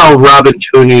love how Robin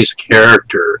Tunney's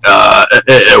character,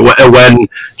 when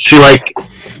she, like,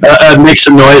 makes a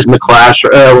noise in the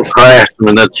classroom,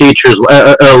 and the teachers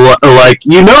like,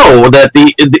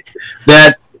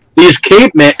 that these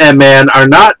cavemen are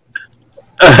not.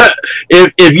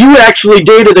 If you actually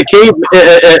dated a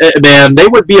caveman, they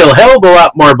would be a hell of a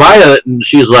lot more violent. And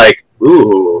she's like,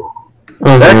 ooh,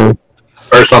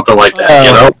 or something like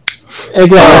that,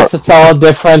 Again, it's all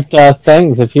different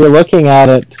things. If you're looking at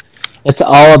it, it's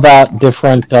all about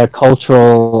different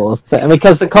cultural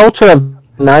because the culture of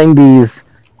the 90s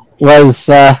was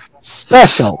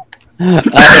special in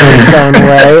its own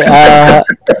way.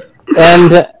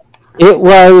 And it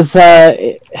was,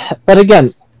 but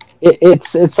again,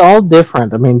 it's all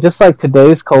different. I mean, just like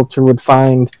today's culture would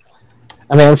find,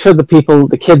 I mean, I'm sure the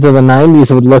kids of the 90s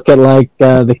would look at, like,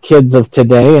 the kids of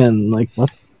today and, like,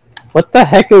 what the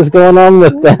heck is going on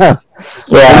with them?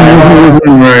 Yeah,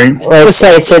 well,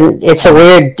 it's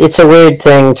a weird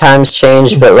thing. Times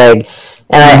change, but, like,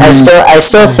 and I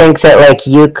still think that, like,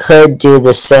 you could do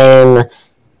the same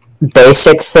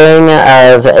basic thing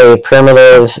of a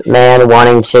primitive man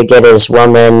wanting to get his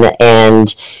woman,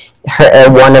 and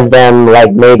one of them,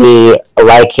 like, maybe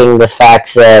liking the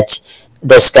fact that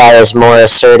this guy is more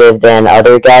assertive than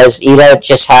other guys. You don't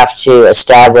just have to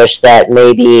establish that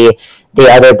maybe the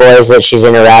other boys that she's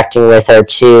interacting with are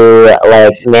too,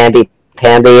 like,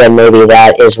 mamby-pamby, and maybe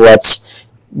that is what's,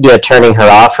 turning her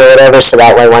off or whatever. So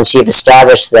that way, once you've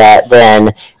established that,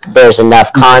 then there's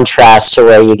enough contrast to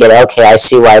where you get, okay, I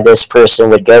see why this person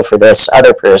would go for this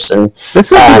other person. This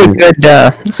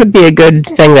would be a good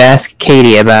thing to ask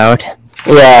Katie about.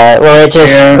 Yeah, well, it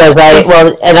just because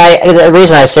the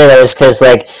reason I say that is because,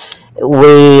 like,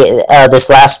 we this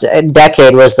last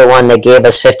decade was the one that gave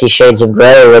us 50 Shades of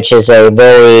Grey, which is a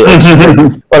very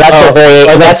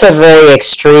that's a very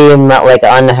extreme, like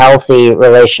unhealthy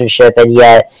relationship, and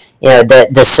yet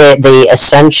the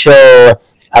essential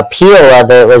appeal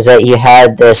of it was that you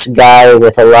had this guy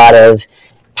with a lot of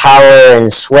power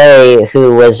and sway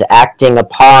who was acting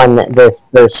upon this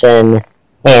person.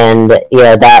 And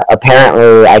that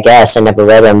apparently, I guess I never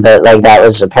read him, but like that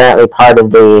was apparently part of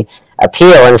the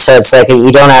appeal. And so it's like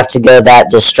you don't have to go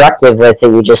that destructive with it.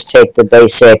 You just take the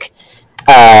basic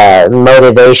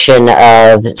motivation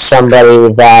of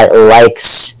somebody that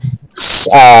likes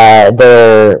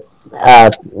their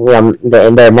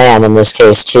man, in this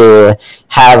case, to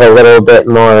have a little bit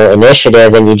more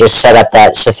initiative, and you just set up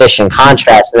that sufficient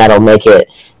contrast, and that'll make it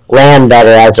land better,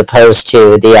 as opposed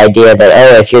to the idea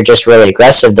that if you're just really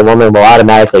aggressive, the woman will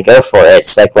automatically go for it.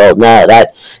 It's like, well, no,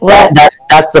 that's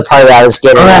the part that I was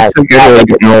getting at. That's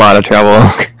getting in a lot of trouble.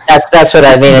 That's what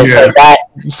I mean. It's like that,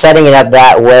 setting it up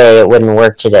that way, it wouldn't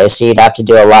work today. So you'd have to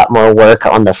do a lot more work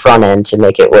on the front end to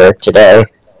make it work today.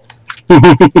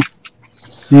 I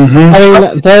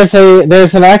mean,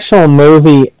 there's an actual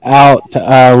movie out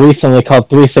recently called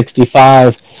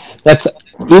 365 that's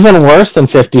even worse than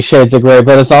 50 Shades of Grey,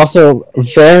 but it's also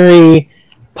very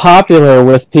popular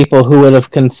with people who would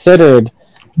have considered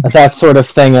that sort of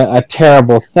thing a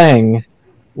terrible thing,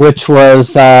 which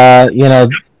was,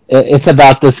 it's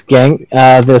about this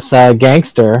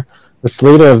gangster, this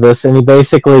leader of this, and he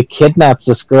basically kidnaps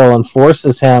this girl and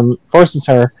forces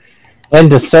her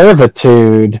into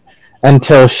servitude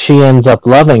until she ends up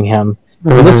loving him.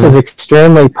 Mm-hmm. So this is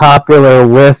extremely popular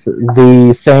with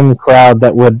the same crowd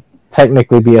that would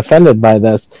technically be offended by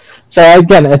this. So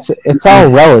again, it's all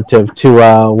relative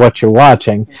to what you're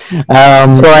watching.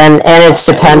 And it's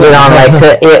dependent on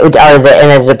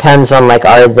it depends on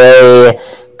are they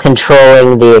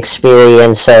controlling the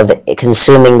experience of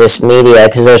consuming this media,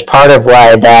 because there's part of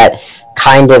why that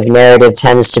kind of narrative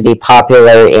tends to be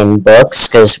popular in books,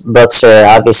 because books are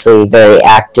obviously very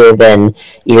active and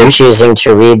you're choosing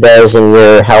to read those and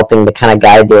you're helping to kind of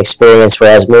guide the experience,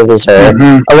 whereas movies are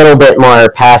a little bit more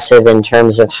passive in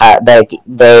terms of how they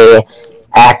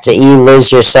act. You lose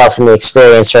yourself in the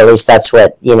experience, or at least that's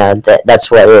what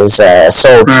that's what is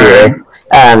sold to you.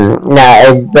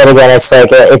 But again, it's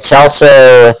like it's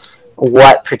also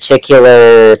what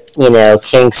particular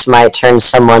kinks might turn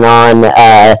someone on,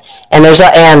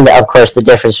 and of course the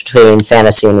difference between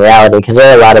fantasy and reality, because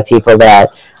there are a lot of people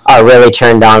that are really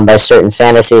turned on by certain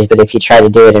fantasies, but if you try to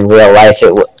do it in real life,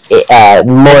 it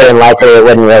more than likely it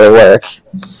wouldn't really work.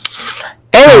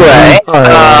 Anyway,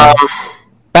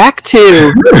 back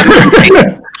to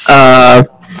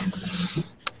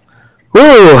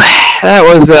that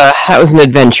was an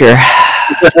adventure.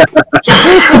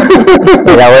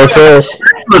 It always is.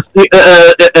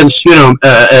 And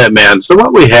man, so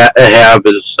what we have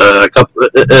is a couple.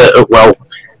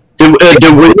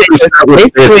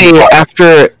 Basically,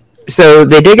 after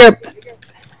they dig up.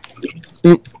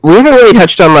 We haven't really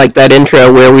touched on that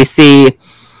intro where we see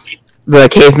the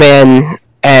caveman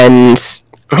and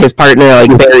his partner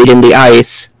buried in the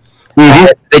ice. Mm-hmm.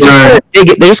 They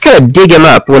just kind of dig him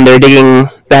up when they're digging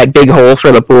that big hole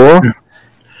for the pool.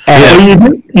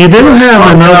 And you do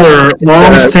have another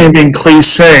long-standing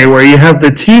cliche where you have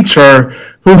the teacher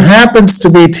who happens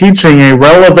to be teaching a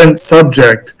relevant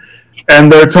subject,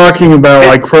 and they're talking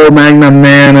about Cro-Magnon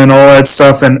Man and all that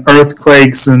stuff, and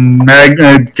earthquakes and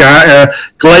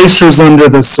glaciers under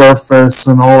the surface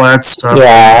and all that stuff.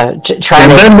 Yeah, trying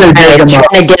to get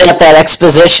at that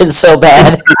exposition so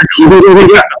bad.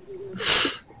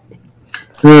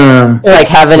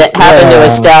 Having to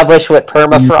establish what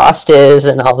permafrost is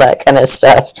and all that kind of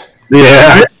stuff.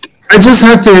 Yeah. I just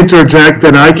have to interject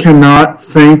that I cannot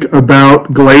think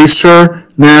about Glacier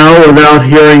now without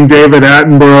hearing David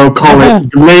Attenborough call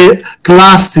it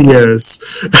glaciers.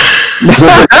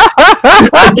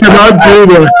 I cannot do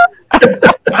that.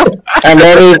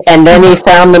 And then he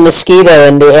found the mosquito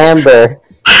in the amber.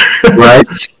 Right?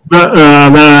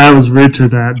 That was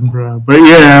Richard Attenborough. But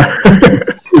yeah.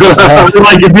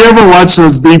 If you ever watch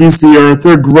those BBC Earth,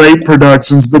 they're great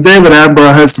productions, but David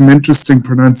Attenborough has some interesting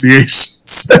pronunciations.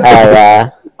 It's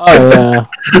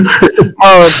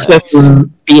just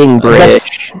being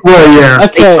British. Well, yeah.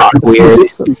 Okay. Weird.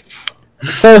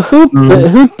 So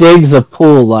who digs a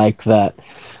pool like that?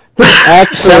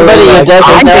 Somebody who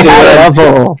doesn't know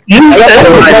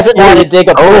how to dig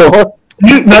a pool.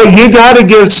 You got to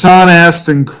give Sean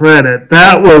Astin credit.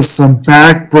 That was some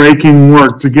back-breaking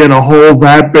work to get a hole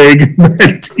that big and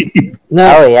that deep.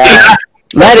 Oh yeah.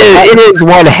 It is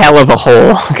one hell of a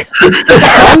hole.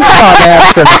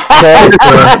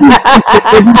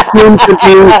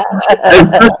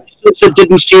 It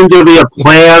didn't seem to be a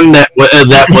plan that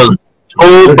was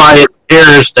told by its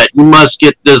heirs that you must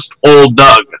get this hole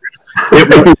dug.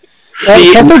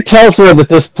 Something tells her that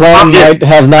this plan might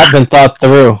have not been thought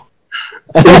through.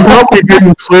 They probably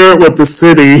didn't clear it with the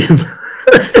city.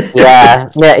 Yeah,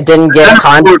 didn't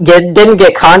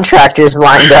get contractors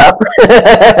lined up.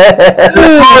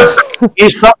 He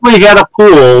suddenly had a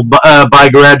pool by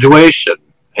graduation.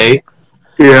 Hey,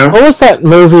 yeah. What was that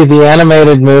movie? The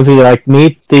animated movie, like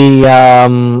Meet the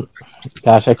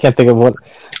gosh, I can't think of what.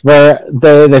 Where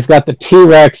they've got the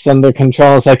T-Rex under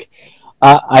control. It's like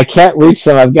I can't reach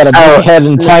them. I've got a big head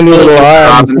and tiny little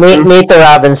arms. Meet the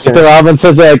Robinsons. The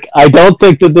Robinsons are like, I don't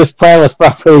think that this plan was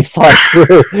properly thought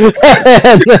through.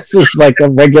 And this is like a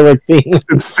regular theme.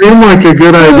 It seemed like a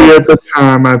good idea at the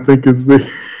time, I think is the...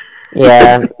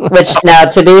 Yeah, which now,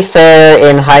 to be fair,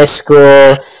 in high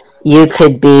school, you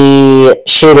could be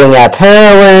shooting up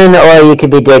heroin or you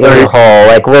could be digging a hole.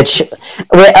 Like, which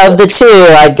of the two,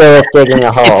 I'd go with digging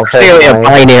a hole. It's clearly a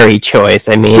binary choice.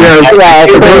 I mean,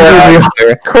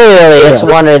 clearly it's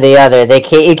one or the other.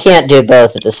 You can't do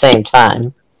both at the same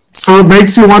time. So it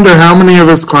makes you wonder how many of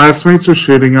his classmates are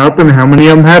shooting up and how many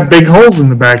of them have big holes in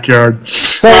the backyard.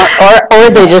 Or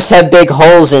they just have big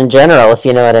holes in general, if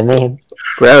you know what I mean.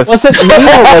 Gross. Was it Sean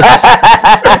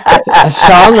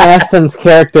Astin's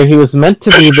character? He was meant to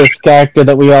be this character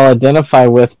that we all identify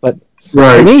with, but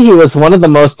to me, he was one of the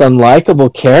most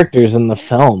unlikable characters in the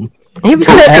film. He was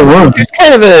kind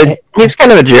of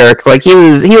a jerk. Like he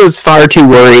was far too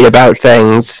worried about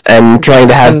things and trying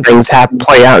to have things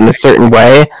play out in a certain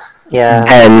way.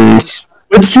 Yeah.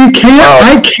 But you can't.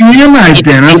 I can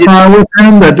identify with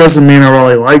him. That doesn't mean I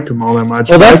really liked him all that much.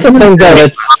 Well, that's the thing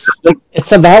that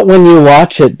it's about when you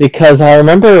watch it, because I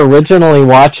remember originally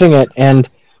watching it and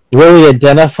really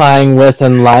identifying with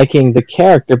and liking the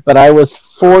character, but I was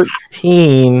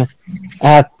 14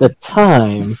 at the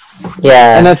time.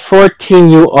 Yeah. And at 14,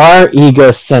 you are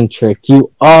egocentric.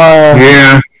 You are.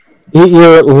 Yeah.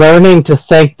 You're learning to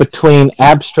think between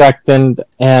abstract and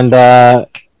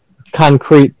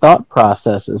concrete thought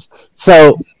processes.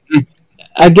 So,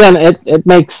 again, it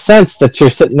makes sense that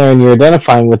you're sitting there and you're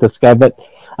identifying with this guy, but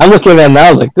I'm looking at him now,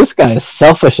 I was like, this guy is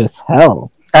selfish as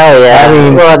hell. Oh, yeah. I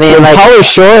mean like, Pauly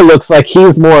Shore looks like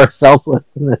he's more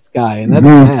selfless than this guy, and that's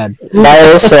bad.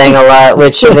 That is saying a lot,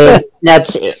 which, I mean,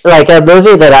 that's like a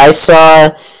movie that I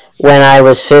saw when I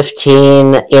was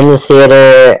 15 in the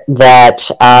theater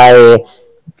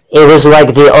it was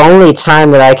like the only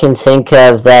time that I can think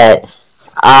of that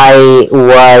I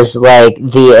was like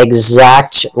the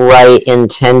exact right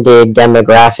intended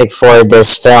demographic for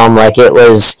this film. Like it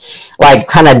was like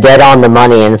kind of dead on the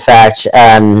money, in fact,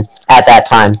 at that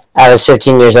time. I was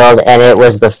 15 years old and it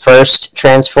was the first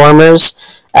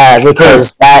Transformers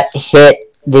because that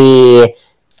hit the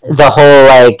whole,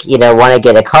 like, you know, want to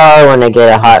get a car, want to get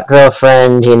a hot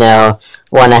girlfriend, you know,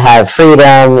 want to have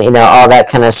freedom, you know, all that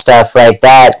kind of stuff. Like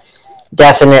that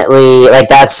definitely, like,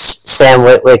 that's Sam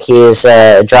Witwicky's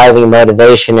driving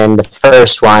motivation in the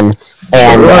first one.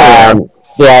 And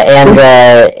and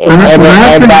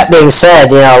that being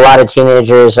said, you know, a lot of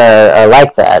teenagers are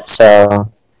like that,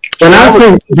 so. And I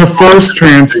think the first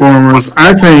Transformers,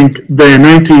 I think the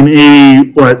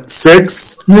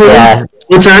 1986 movie,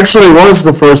 which actually was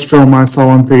the first film I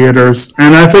saw in theaters,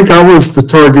 and I think I was the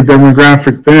target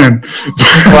demographic then.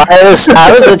 Well, I was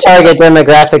the target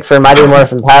demographic for Mighty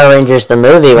Morphin Power Rangers the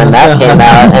movie when that came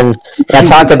out, and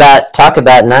talk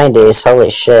about 90s, holy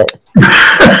shit.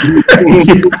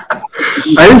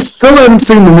 I still haven't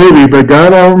seen the movie, but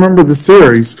God, I remember the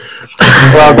series.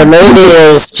 Well, the movie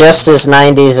is just as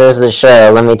 90s as the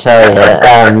show, let me tell you.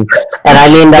 And I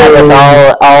mean that with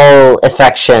all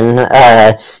affection,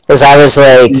 because I was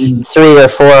like 3 or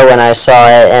 4 when I saw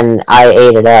it, and I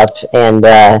ate it up, and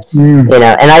you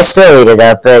know, and I still eat it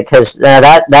up, because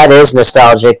that is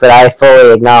nostalgic, but I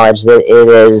fully acknowledge that it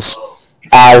is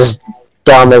as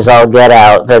dumb as all get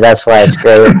out, but that's why it's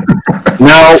great.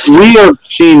 Now, we have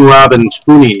seen Robin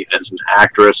Tooney as an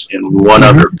actress in one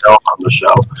other film on the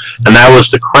show, and that was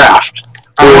The Craft.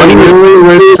 I really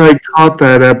wish I caught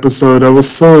that episode. I was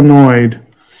so annoyed.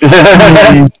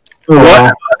 That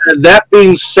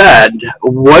being said,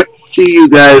 what do you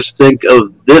guys think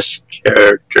of this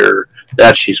character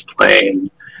that she's playing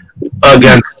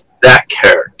against that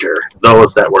character,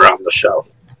 those that were on the show?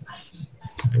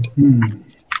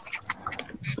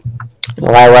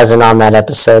 Well, I wasn't on that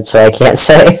episode, so I can't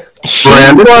say.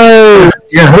 Brandon?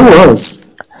 Yeah, who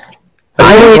was?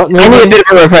 I need a bit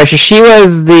of a refresher. She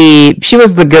was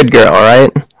the good girl, right?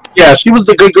 Yeah, she was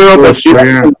the good girl, but she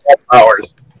had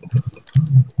powers.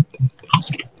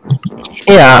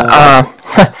 Yeah,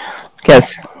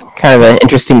 guess kind of an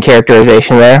interesting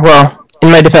characterization there. Well, in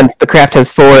my defense, The Craft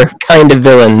has 4 kind of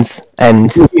villains,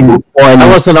 and one... I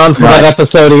wasn't on for that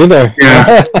episode either.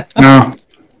 Yeah, no.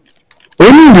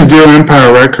 We need to do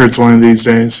Empire Records one of these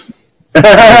days.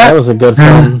 That was a good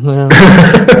film. Yeah.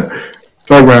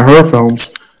 Talk about her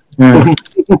films. Yeah.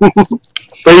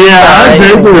 But yeah, I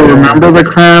vaguely remember The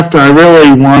Craft. I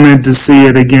really wanted to see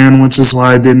it again, which is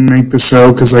why I didn't make the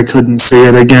show, because I couldn't see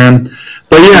it again.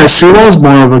 But yeah, she was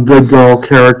more of a good girl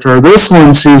character. This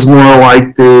one, she's more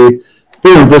like the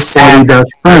slutty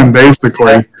best friend,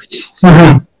 basically.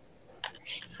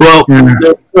 Well,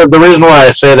 the reason why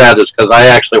I say that is because I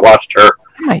actually watched her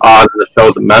on the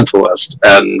show The Mentalist,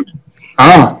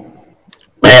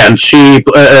 and she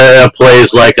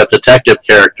plays like a detective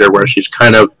character where she's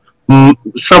kind of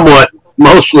somewhat,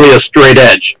 mostly a straight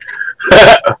edge,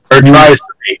 or tries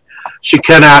to be. She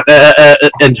cannot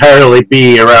entirely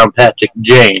be around Patrick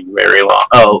Jane very long,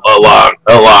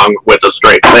 along with a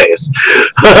straight face.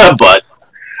 But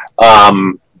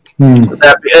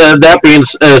that being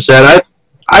said,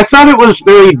 I thought it was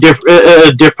very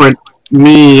different.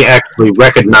 Me actually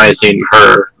recognizing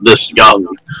her this young,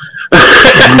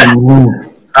 because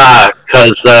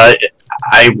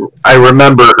I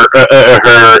remember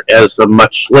her as a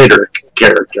much later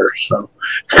character. So,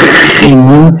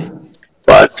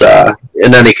 but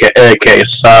in any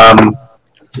case,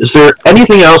 is there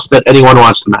anything else that anyone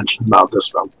wants to mention about this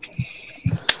film?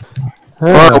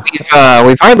 Well,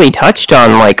 we've hardly touched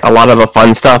on like a lot of the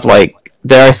fun stuff. Like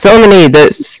there are so many.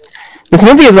 This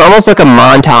movie is almost like a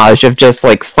montage of just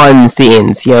like fun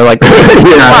scenes. You know, like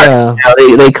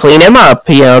they clean him up.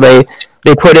 You know, they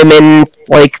put him in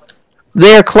like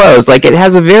their clothes. Like it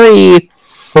has a very.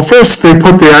 Well, first they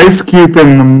put the ice cube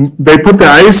in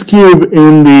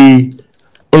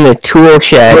the tool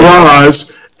shed garage,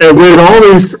 and with all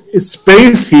these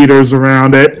space heaters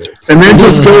around it, and then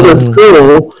just go to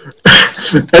school.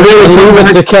 And then leave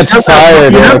it to catch fire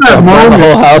to burn the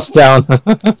whole house down.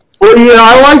 Well, yeah,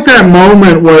 I like that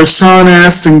moment where Sean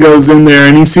Astin goes in there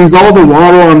and he sees all the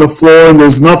water on the floor and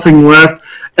there's nothing left.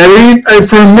 And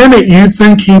for a minute, you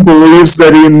think he believes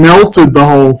that he melted the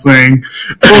whole thing.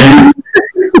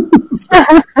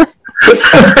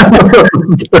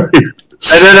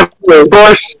 And of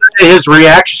course, his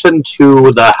reaction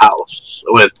to the house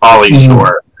with Pauly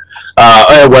Shore.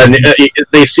 When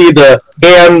they see the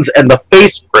hands and the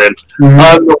face print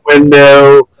on the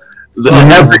window,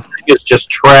 everything is just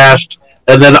trashed,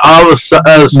 and then all of a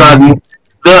sudden,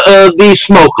 the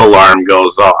smoke alarm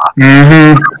goes off.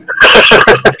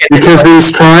 Because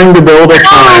he's trying to build a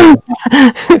fire.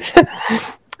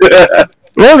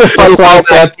 There was a fun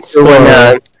part when,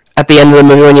 at the end of the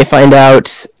movie when you find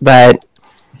out that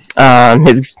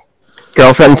his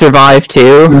girlfriend survived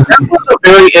too. That was a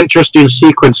very interesting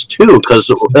sequence too, because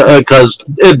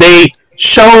they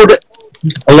showed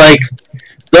like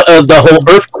the whole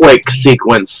earthquake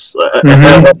sequence, and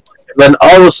then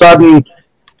all of a sudden,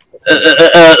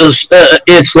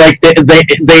 it's like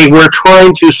they were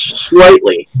trying to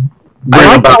slightly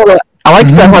bring about. I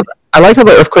liked how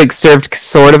the earthquake served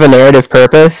sort of a narrative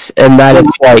purpose, and that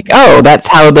it's like, oh, that's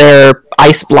how their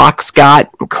ice blocks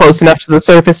got close enough to the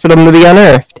surface for them to be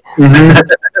unearthed.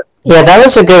 Yeah, that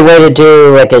was a good way to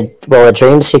do like a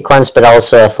dream sequence, but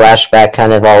also a flashback,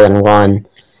 kind of all in one.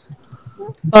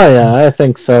 Oh yeah, I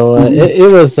think so.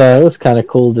 It was kind of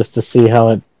cool just to see how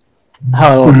it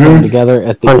all came together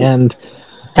at the end.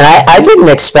 And I didn't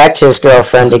expect his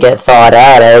girlfriend to get thawed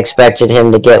out. I expected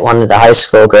him to get one of the high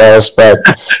school girls, but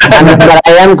I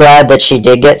am glad that she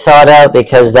did get thawed out,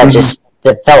 because that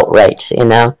that felt right, you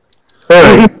know?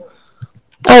 I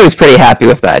was pretty happy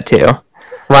with that, too.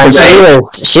 Well,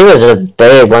 she was a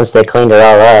babe once they cleaned her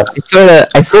all up.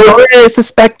 I sort of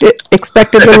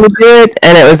expected them to do it,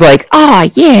 and it was like,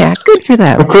 yeah, good for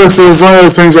them. Of course, it was one of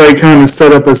those things where he kind of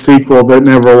set up a sequel that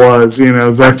never was, you know?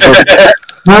 That's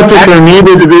not that there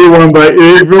needed to be one, but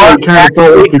it really kind of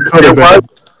felt like it could have been.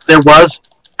 There was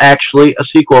actually a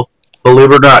sequel,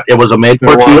 believe it or not. It was a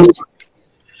made-for-TV.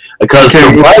 Because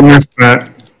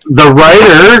the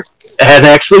writer had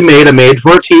actually made a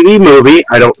made-for-TV movie.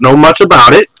 I don't know much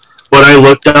about it, but I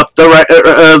looked up the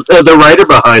writer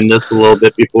behind this a little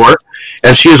bit before,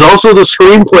 and she is also the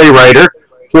screenplay writer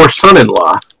for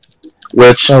Son-in-Law,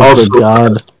 which Pauly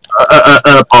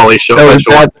Shore. So is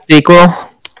that the sequel?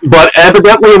 But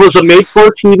evidently it was a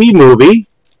made-for-TV movie.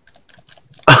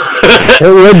 It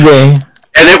would be.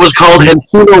 And it was called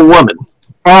Encino Woman.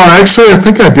 Oh, actually, I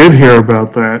think I did hear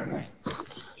about that.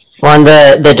 Well,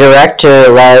 the director,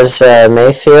 Les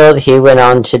Mayfield, he went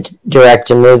on to direct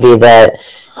a movie that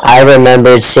I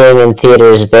remembered seeing in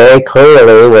theaters very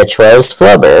clearly, which was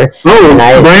Flubber. Oh,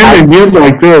 Brandon, you'd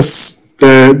like this.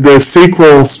 The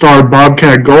sequel starred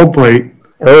Bobcat Goldthwait.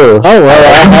 Oh, well,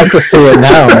 I have to see it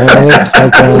now.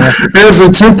 It's a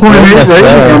 10.8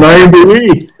 rating on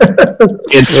IMDb.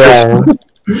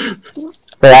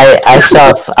 But I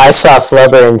saw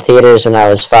Flubber in theaters when I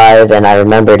was 5, and I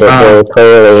remembered it very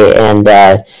clearly. And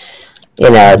that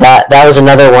was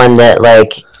another one that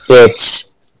it's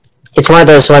one of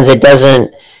those ones that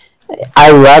doesn't.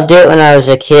 I loved it when I was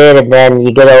a kid, and then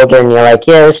you get older and you're like,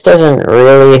 yeah, this doesn't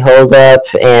really hold up,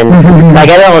 and I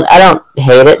don't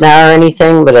hate it now or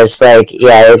anything, but it's like,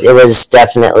 yeah, it was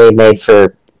definitely made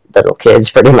for little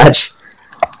kids, pretty much.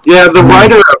 Yeah, the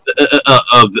writer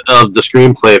of the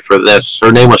screenplay for this,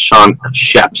 her name was Sean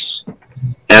Sheps,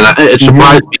 and it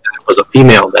surprised me that it was a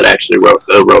female that actually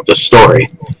wrote this story,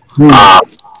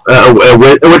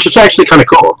 which is actually kind of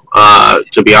cool,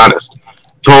 to be honest.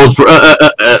 Told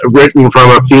written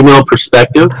from a female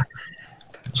perspective,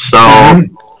 so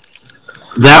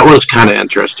that was kind of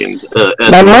interesting.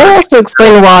 That might also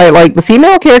explain why, the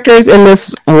female characters in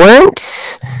this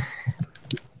weren't.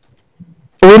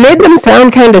 We made them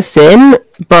sound kind of thin,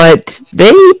 but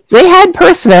they had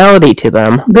personality to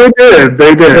them. They did.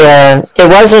 Yeah, it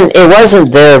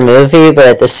wasn't their movie, but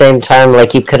at the same time,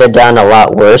 you could have done a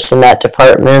lot worse in that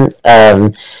department.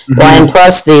 Well, and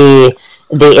plus the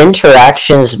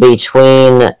interactions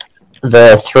between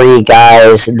the three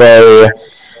guys, the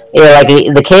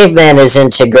caveman is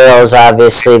into girls,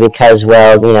 obviously, because,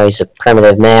 he's a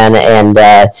primitive man, and,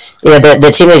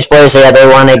 the teenage boys, they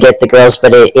want to get the girls,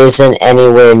 but it isn't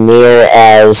anywhere near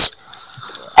as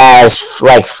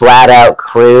flat out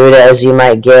crude as you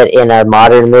might get in a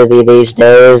modern movie these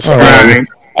days.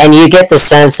 And you get the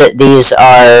sense that these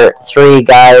are three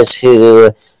guys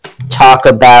who talk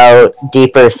about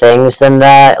deeper things than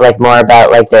that, more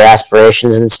about their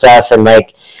aspirations and stuff, and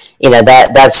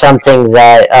that's something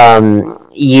that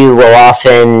you will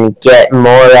often get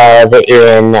more of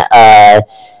in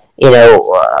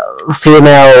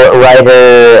female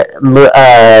writer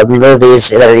movies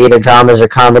that are either dramas or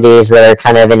comedies that are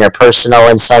kind of interpersonal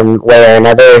in some way or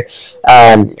another,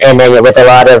 and then with a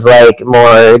lot of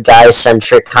more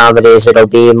guy-centric comedies, it'll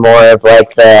be more of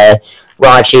the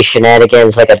raunchy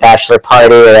shenanigans, like a bachelor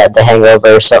party or The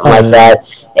Hangover or something like that.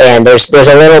 And there's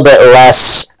a little bit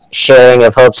less sharing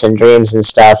of hopes and dreams and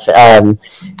stuff.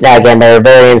 Now again, there are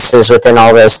variances within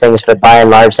all those things, but by and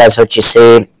large, that's what you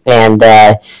see. And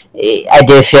I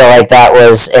do feel like that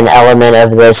was an element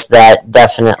of this that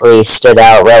definitely stood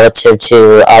out relative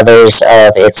to others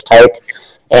of its type.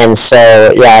 And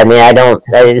so, yeah, I don't.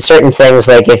 Certain things,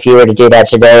 if you were to do that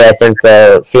today, I think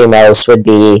the females would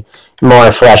be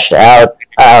more fleshed out.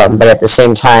 But at the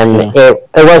same time, it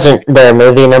wasn't their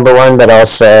movie, number one, but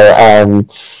also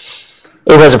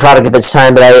it was a product of its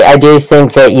time. But I do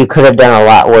think that you could have done a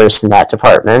lot worse in that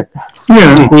department.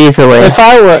 Yeah, easily.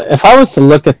 If I was to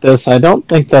look at this, I really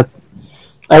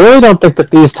don't think that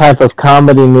these type of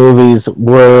comedy movies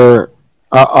are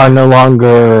no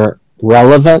longer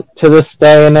relevant to this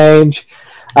day and age.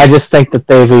 I just think that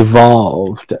they've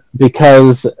evolved,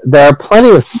 because there are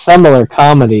plenty of similar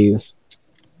comedies.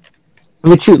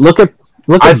 Look at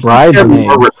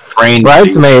Bridesmaids.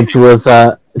 Bridesmaids was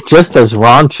just as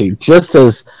raunchy, just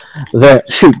as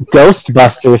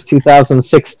Ghostbusters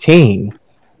 2016.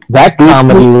 That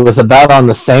comedy was about on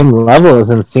the same level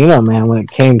as Encino Man when it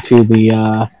came to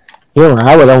the humor.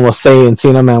 I would almost say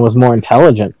Encino Man was more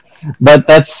intelligent. But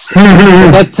that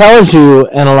tells you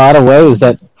in a lot of ways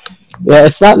that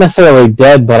it's not necessarily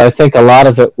dead, but I think a lot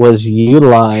of it was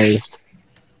utilized.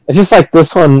 It's just like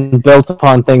this one built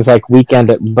upon things like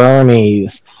Weekend at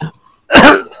Bernie's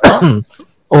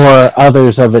or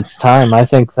others of its time. I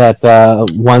think that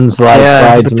ones like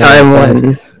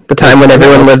Bridesmaids, the time when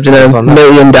everyone lived in a $1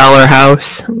 million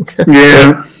house.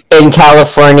 Yeah. In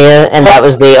California, and that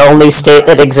was the only state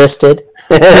that existed.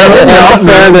 Don't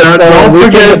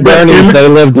forget, Bernie's, they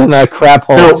lived in a crap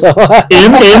hole.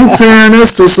 In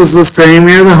fairness, this is the same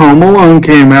year the Home Alone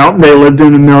came out, and they lived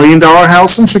in $1 million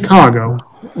house in Chicago.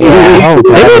 Yeah.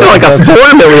 They lived in a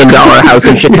 $4 million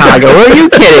house in Chicago. Are you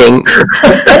kidding?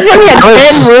 They had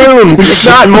 10 rooms,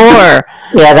 not more.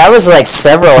 Yeah, that was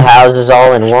several houses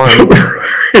all in one.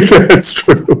 That's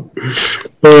true.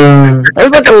 It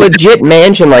was a legit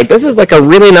mansion. This is a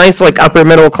really nice upper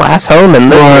middle class home in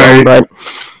this one, but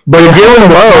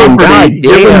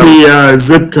given the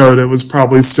zip code, it was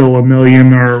probably still $1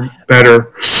 million or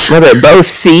better. Were they both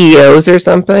CEOs or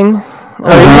something?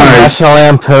 National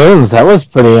Lampoons, that was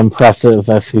pretty impressive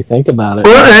if you think about it.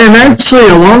 Well, and actually,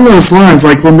 along those lines,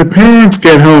 like when the parents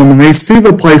get home and they see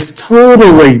the place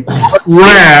totally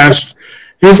trashed,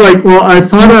 he's like, well, I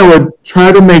thought I would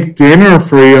try to make dinner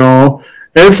for y'all.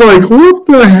 It's like, what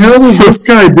the hell does this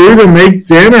guy do to make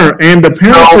dinner? And the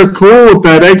parents are cool with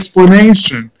that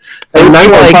explanation. And like,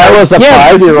 I was a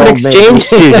 5-year-old exchange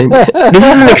student. This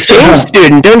is an exchange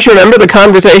student. Don't you remember the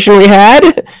conversation we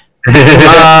had?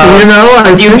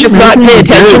 You just not pay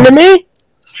attention to me?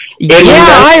 Yeah,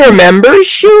 I remember,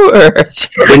 sure.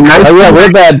 Oh yeah,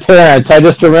 we're bad parents. I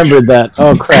just remembered that.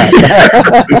 Oh crap.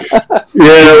 They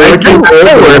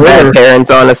were bad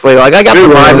parents, honestly. Like, I got the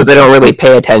vibe that they don't really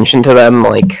pay attention to them.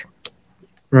 Like,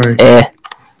 right. And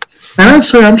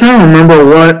actually, I'm trying to remember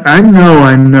what I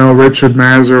know Richard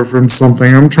Masur from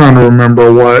something. I'm trying to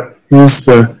remember what he's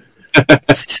the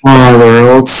father.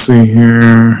 Let's see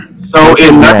here. So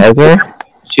in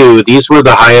 1992, these were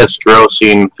the highest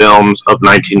grossing films of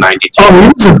 1992. Oh, he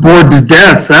was bored to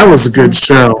death. That was a good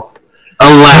show.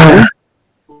 Aladdin.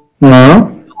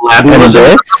 Aladdin was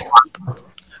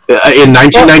in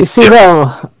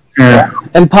 1992. Yeah.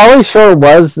 And Pauly Shore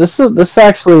this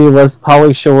actually was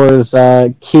Pauly Shore's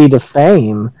key to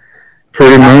fame.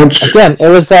 Pretty much. Again, it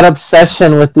was that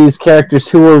obsession with these characters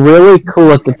who were really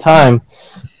cool at the time,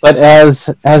 but as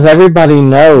everybody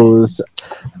knows,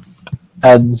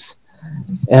 and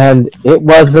it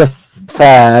was a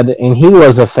fad, and he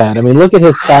was a fad. I mean, look at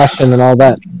his fashion and all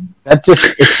that. That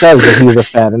just it says that he's a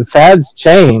fad, and fads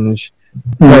change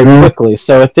very quickly.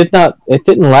 So it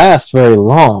didn't last very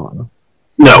long.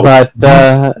 No, but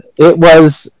it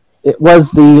was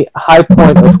the high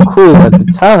point of cool at the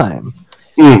time.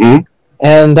 Mm-hmm.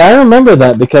 And I remember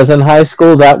that because in high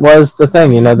school that was the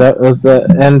thing. You know, that was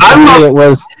it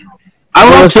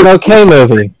was an okay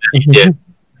movie. He did.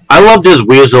 I loved his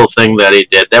weasel thing that he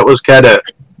did. That was kind of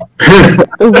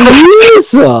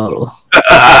weasel.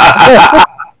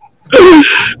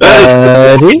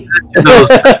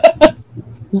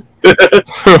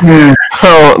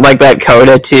 Oh, like that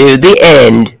coda to the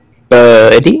end,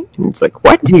 buddy. It's like,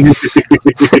 what?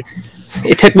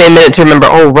 It took me a minute to remember.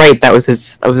 Oh, right, that was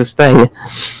his thing.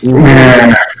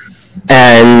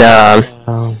 And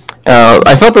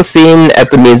I felt the scene at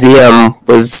the museum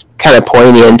was kind of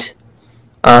poignant.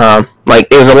 Like,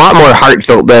 it was a lot more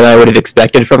heartfelt than I would have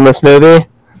expected from this movie.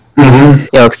 Mm-hmm.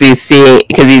 You know, because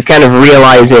he's kind of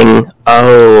realizing,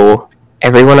 oh,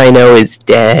 everyone I know is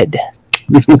dead.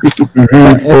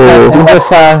 Anyone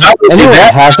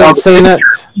hasn't seen it,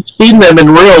 seen them in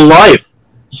real life.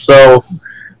 So,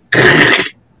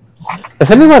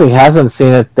 if anybody hasn't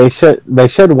seen it, they should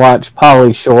watch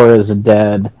Pauly Shore is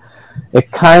Dead. It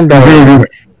kind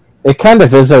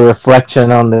of is a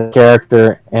reflection on the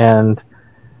character and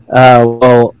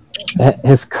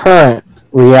his current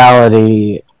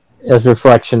reality is a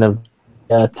reflection of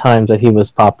times that he was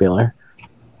popular.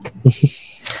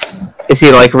 Is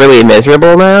he like really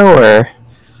miserable now, or?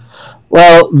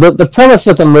 Well, the premise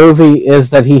of the movie is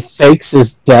that he fakes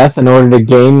his death in order to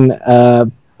gain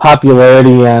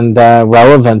popularity and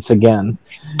relevance again.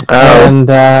 Oh. And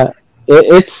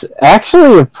it's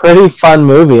actually a pretty fun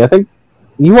movie. I think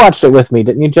you watched it with me,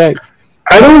 didn't you, Jake?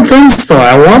 I don't think so.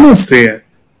 I want to see it.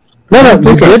 No,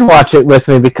 you did watch it with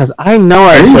me because I know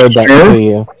I showed that to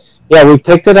you. Yeah, we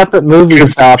picked it up at Movie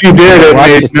Stop. If you did,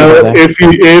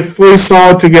 if we saw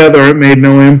it together, it made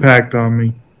no impact on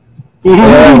me.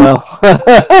 Yeah, well,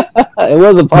 it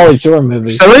was a Pauly Shore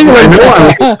movie. So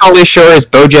Pauly Shore is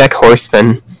BoJack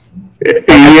Horseman.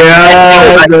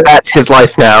 Yeah, that's his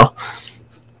life now.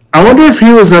 I wonder if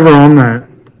he was ever on that.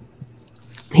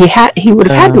 He would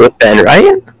have had to have been,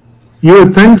 right? You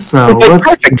would think so. He's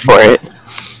perfect for it.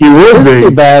 He would be.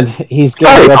 Too bad he's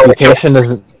got a reputation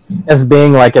as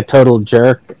being like a total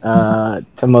jerk to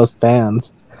most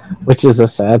fans, which is a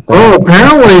sad thing. Oh,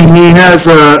 apparently he has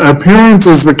an appearance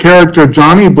as the character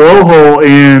Johnny Blowhole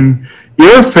in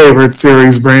your favorite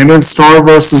series, Brandon, Star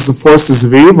vs. the Forces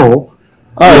of Evil.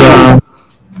 Oh,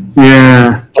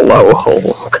 yeah.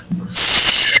 Blowhole.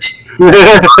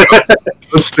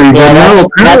 Let's see. Yeah,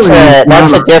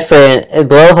 that's a different.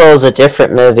 Blowhole's a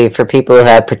different movie for people who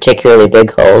have particularly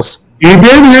big holes. He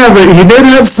did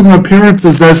have some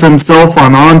appearances as himself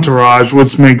on Entourage,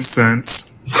 which makes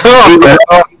sense.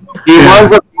 He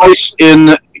was a voice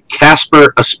in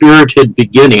Casper: A Spirited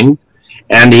Beginning,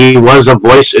 and he was a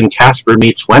voice in Casper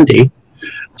Meets Wendy.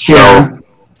 So,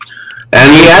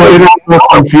 and he had himself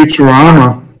on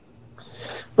Futurama.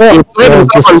 Well, he played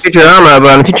himself on Futurama,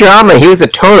 but on Futurama he was a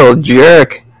total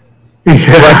jerk.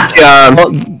 Yeah.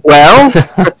 Well,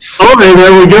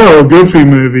 there we go. Goofy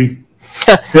movie.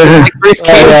 Bruce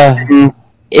Campbell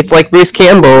it's like Bruce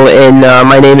Campbell in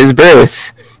My Name is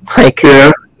Bruce. Like,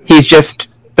 he's just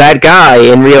that guy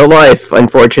in real life,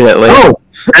 unfortunately. Oh,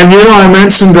 and I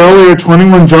mentioned earlier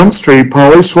 21 Jump Street.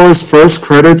 Pauly Shore's first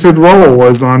credited role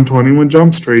was on 21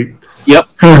 Jump Street. Yep.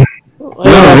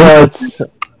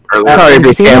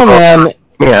 Encino Man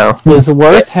is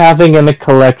worth having in a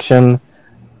collection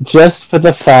just for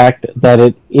the fact that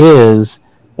it is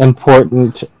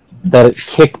important that it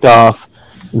kicked off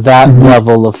that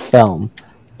level of film.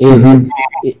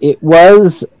 It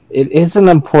is an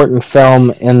important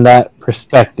film in that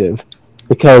perspective,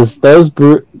 because those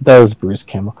Bruce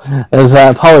Campbell, those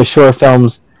Pauly Shore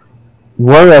films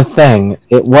were a thing.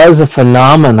 It was a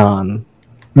phenomenon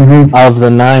of the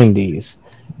 90s,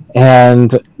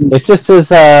 and it just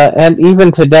is. And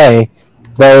even today,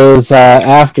 those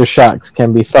aftershocks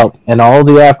can be felt, and all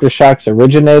the aftershocks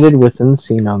originated with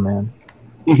Encino Man.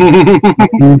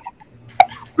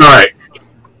 All right.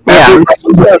 Yeah,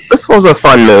 this was a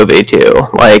fun movie too.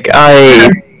 Like,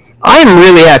 I'm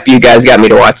really happy you guys got me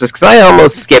to watch this, because I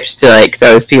almost skipped tonight because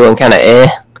I was feeling kind of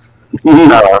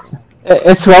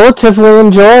It's relatively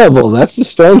enjoyable. That's the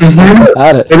strange thing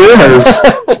about it. It is.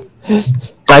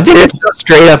 I think it's just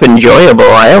straight up enjoyable.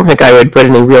 I don't think I would put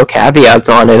any real caveats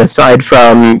on it, aside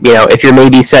from, if you're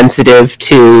maybe sensitive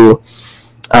to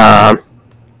the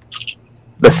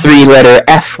 3-letter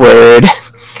F word.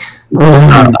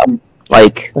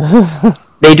 Like,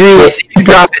 they do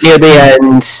drop it near the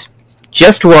end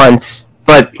just once,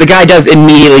 but the guy does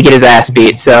immediately get his ass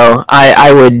beat, so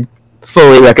I would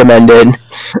fully recommend it.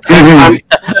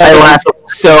 I laughed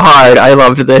so hard. I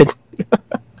loved it.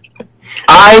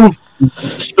 I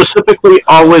specifically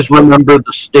always remember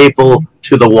the staple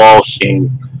to the wall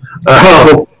scene.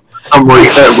 That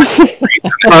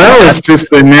was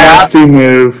just a nasty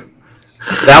move.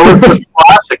 That was a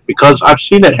classic, because I've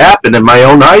seen it happen in my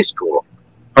own high school.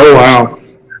 Oh, wow.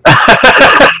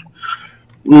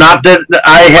 Not that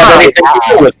I have anything to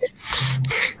do with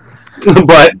it,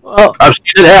 but I've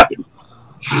seen it happen.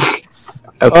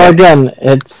 Okay. Well, again,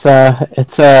 it's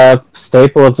a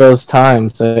staple of those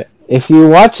times. If you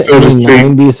watch any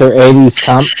 90s or 80s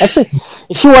actually,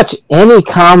 if you watch any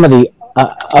comedy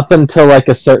up until like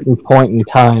a certain point in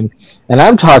time, and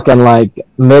I'm talking like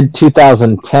mid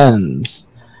 2010s,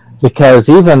 because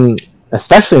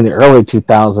especially in the early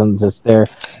 2000s,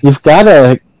 you've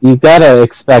got to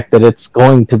expect that it's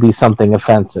going to be something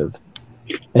offensive.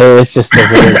 It's just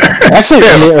actually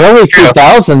in the early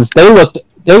 2000s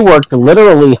they worked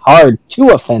literally hard to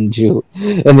offend you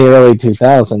in the early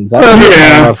 2000s.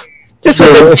 Just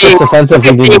if it's offensive,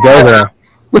 we need to go there.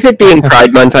 With it being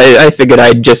Pride Month, I figured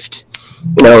I'd just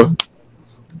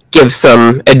give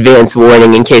some advance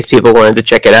warning in case people wanted to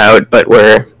check it out. But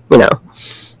we're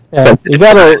sensitive.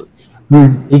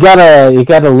 You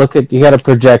gotta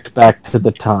project back to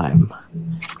the time.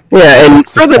 Yeah, and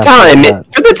for the time,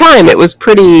 it was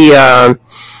pretty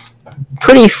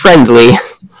friendly.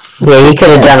 Yeah, he could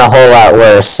have done a whole lot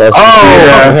worse. Oh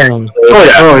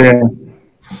yeah.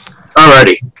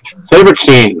 Alrighty. Favorite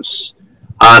scenes.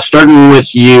 Starting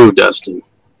with you, Dustin.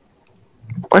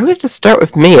 Why do we have to start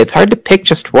with me? It's hard to pick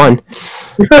just one.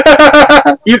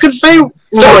 You can say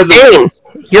start with Dane.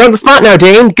 You're on the spot now,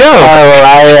 Dane. Go. Oh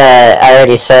well, I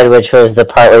already said which was the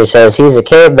part where he says he's a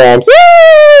caveman.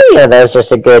 Yay! Yeah, that was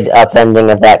just a good upending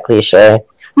of that cliche.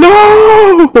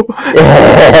 No.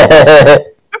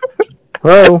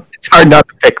 Well, it's hard not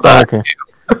to pick that. Okay.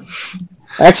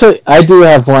 Actually, I do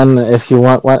have one. If you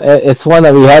want one, it's one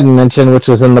that we hadn't mentioned, which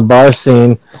was in the bar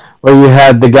scene, where you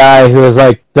had the guy who was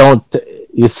like, "Don't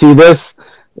you see this?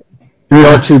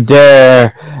 Don't you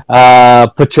dare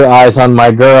put your eyes on my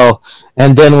girl."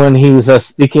 And then when he's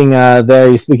speaking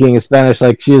he's speaking in Spanish,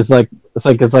 like she's like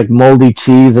it's like moldy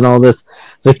cheese and all this.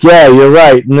 It's like, yeah, you're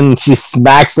right. And then she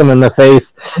smacks him in the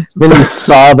face. Then he's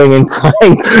sobbing and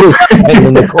crying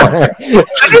in the corner.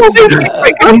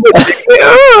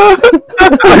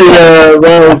 Yeah,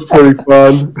 that was pretty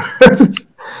fun.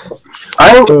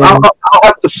 I'll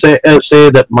have to say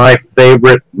that my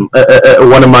favorite,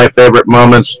 one of my favorite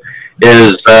moments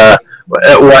is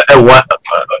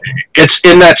it's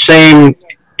in that same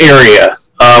area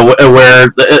where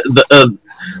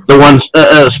the one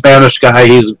Spanish guy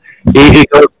he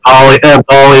goes Polly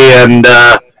and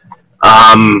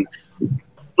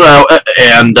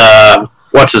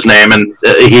what's his name, and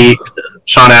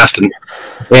Sean Astin,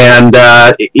 and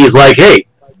he's like, hey,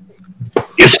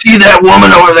 you see that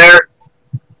woman over there?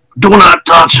 Do not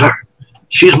touch her.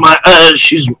 She's my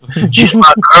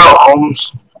girl,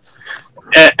 Holmes.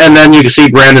 And then you can see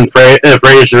Brandon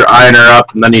Fraser eyeing her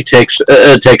up, and then he takes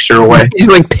her away. He's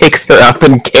like picks her up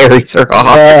and carries her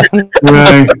off.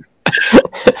 Right.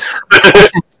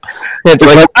 It's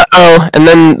like, uh-oh, and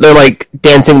then they're like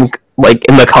dancing like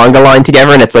in the conga line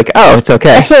together, and it's like, oh, it's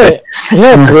okay. Actually,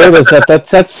 what's weird is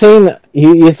that scene.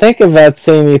 You think of that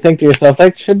scene, you think to yourself,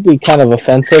 that should be kind of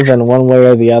offensive in one way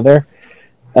or the other,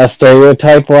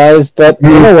 stereotype-wise. But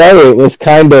in a way, it was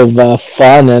kind of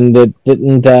fun, and it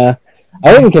didn't.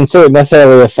 I didn't consider it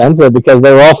necessarily offensive because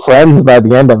they were all friends by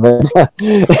the end of it.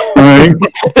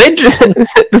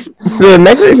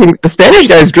 The Spanish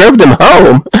guys drove them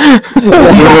home.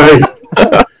 Right.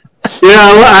 Yeah,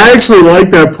 I actually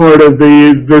like that part of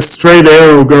the straight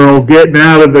arrow girl getting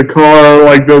out of the car,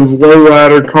 like those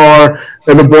lowrider car,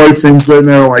 and the boyfriend sitting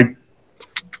there like,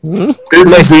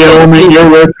 "This is the element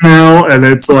you're with now," and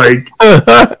it's like,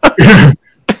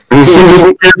 she just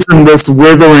gives him this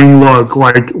withering look,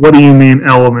 like, "What do you mean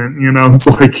element?" You know, it's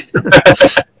like,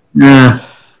 yeah.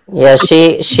 Yeah,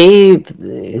 she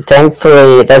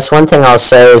thankfully, that's one thing I'll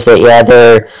say is that, yeah,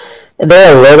 they're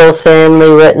a little thinly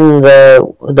written,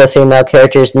 the female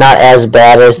characters, not as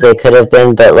bad as they could have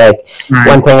been, but, like,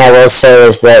 one thing I will say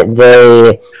is that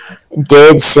they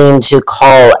did seem to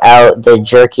call out the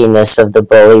jerkiness of the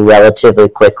bully relatively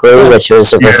quickly, which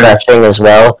was refreshing as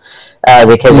well.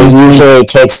 Because it usually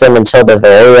takes them until the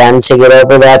very end to get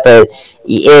over that, but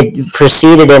it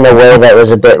proceeded in a way that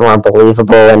was a bit more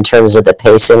believable in terms of the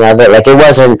pacing of it. Like, it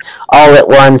wasn't all at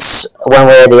once, one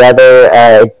way or the other.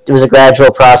 It was a gradual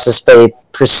process, but it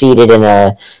proceeded in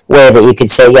a way that you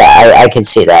could say, yeah, I could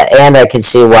see that. And I could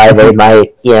see why they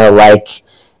might, like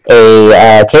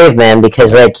a caveman,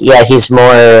 because, like, yeah, he's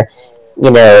more,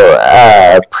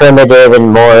 primitive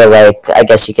and more, like, I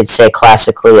guess you could say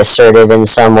classically assertive in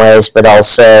some ways, but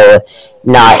also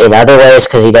not in other ways,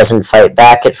 because he doesn't fight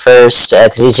back at first,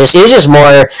 because he's just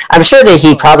more, I'm sure that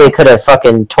he probably could have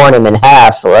fucking torn him in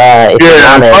half, if he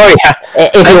wanted. Oh, yeah.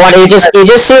 If he wanted, he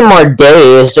just seemed more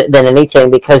dazed than anything,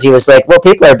 because he was like, well,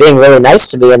 people are being really nice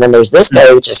to me, and then there's this guy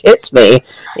who just hits me,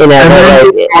 And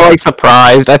like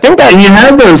surprised. I think that... And you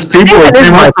have those people that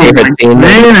came up like,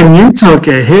 man, you took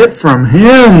a hit from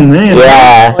him, man.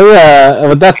 Yeah. Oh, yeah,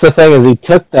 but that's the thing, is he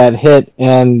took that hit,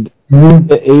 and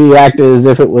he acted as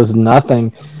if it was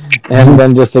nothing, and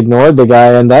then just ignored the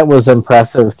guy, and that was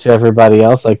impressive to everybody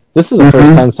else. Like, this is the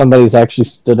first time somebody's actually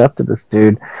stood up to this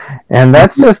dude, and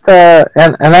that's just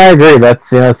and I agree, that's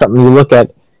something you look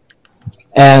at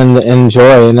and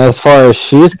enjoy. And as far as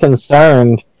she's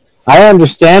concerned, I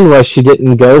understand why she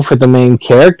didn't go for the main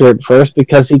character at first,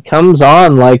 because he comes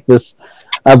on like this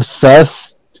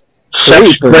obsessed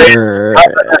creeper.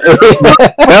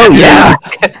 Well, yeah.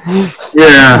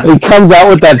 Yeah. He comes out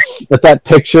with that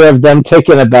picture of them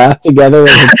taking a bath together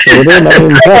with the children.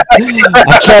 I mean,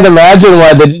 I can't imagine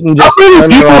why they didn't just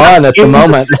turn her on at the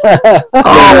moment.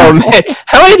 Oh man,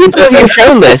 how many people have you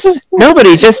shown this?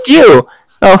 Nobody, just you.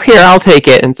 Oh, here, I'll take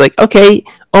it. And it's like, okay,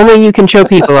 only you can show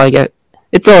people. I get.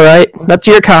 It's all right. That's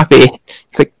your copy.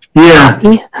 It's like, yeah.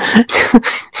 he's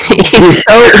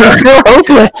so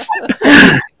hopeless.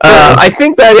 I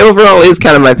think that overall is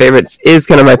kind of my favorite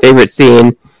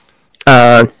scene.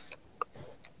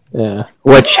 Yeah.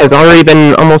 Which has already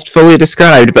been almost fully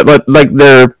described, but like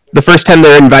the first time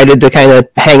they're invited to kind of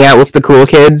hang out with the cool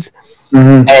kids,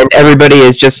 and everybody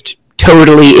is just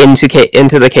totally into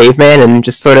the caveman and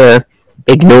just sort of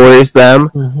ignores them.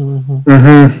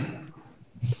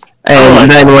 And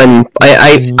then when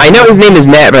I know his name is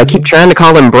Matt, but I keep trying to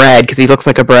call him Brad because he looks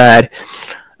like a Brad.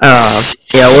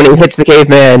 When he hits the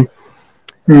caveman,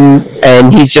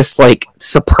 and he's just like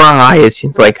surprised.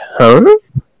 He's like, huh?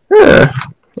 And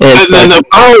it's like,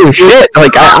 oh shit!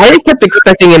 Like I kept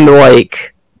expecting him to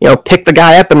like pick the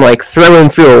guy up and like throw him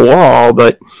through a wall,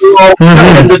 but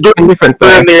they're doing different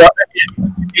things.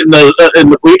 In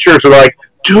the bleachers are like,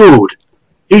 dude,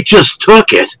 he just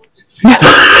took it.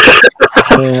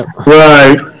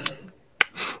 Right.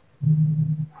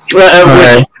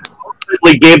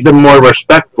 Which gave them more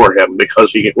respect for him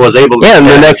because he was able to. Yeah, and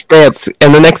the next day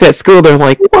at school, they're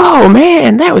like, "Whoa,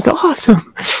 man, that was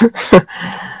awesome!"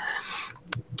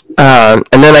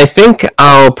 And then I think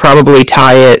I'll probably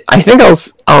tie it. I think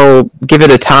I'll give it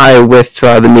a tie with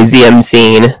the museum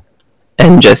scene,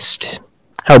 and just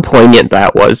how poignant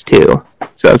that was too.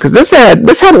 So, because this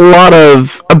had a lot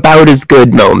of about as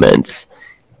good moments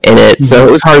in it, so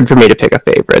it was hard for me to pick a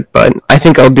favorite. But I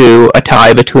think I'll do a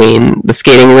tie between the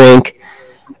skating rink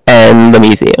and the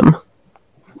museum.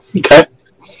 Okay.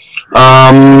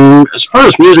 As far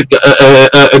as music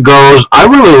goes, I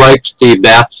really liked the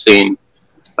bath scene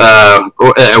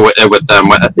with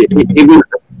them.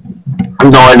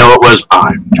 Even though I know it was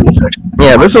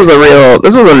yeah, this was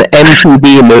an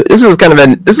MTV movie. This was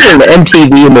an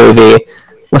MTV movie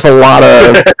with a lot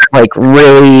of like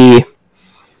really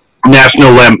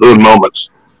National Lampoon moments.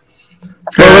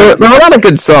 there were a lot of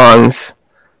good songs,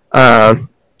 but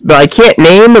I can't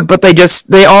name. But they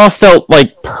all felt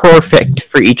like perfect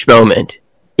for each moment.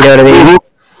 You know what I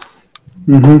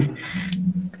mean?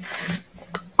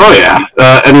 Oh yeah.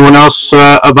 Anyone else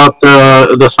about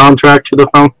the soundtrack to the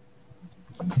film?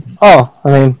 Oh, I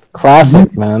mean,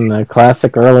 classic, man. The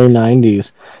classic early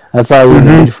 '90s. That's all you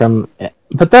need from.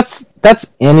 But that's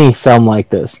any film like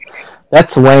this.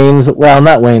 That's Wayne's. Well,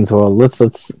 not Wayne's World. That's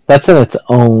in its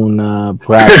own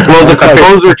bracket. Well, the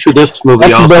composer to this movie.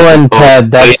 That's Bill and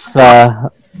Ted. That's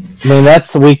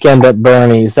that's Weekend at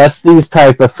Bernie's. That's these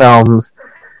type of films.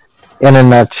 In a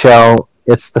nutshell,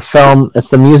 it's the film. It's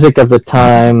the music of the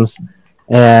times,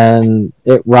 and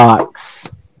it rocks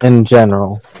in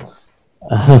general.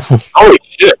 Holy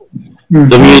shit!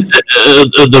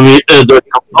 The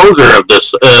composer of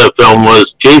this film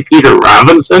was J. Peter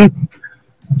Robinson,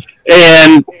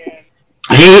 and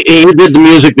he did the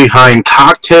music behind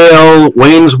Cocktail,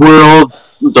 Wayne's World,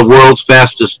 The World's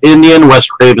Fastest Indian, Wes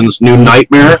Craven's New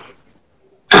Nightmare.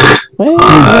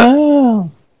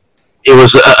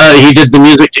 He did the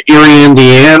music to Erie,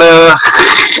 Indiana.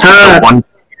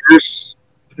 Years.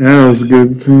 Yeah, it was a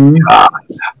good tune.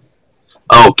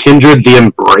 Kindred the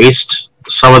Embraced.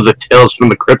 Some of the Tales from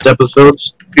the Crypt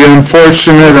episodes. The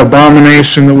unfortunate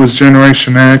abomination that was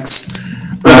Generation X.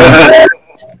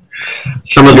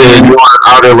 Some of the newer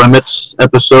Outer Limits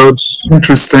episodes.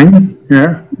 Interesting,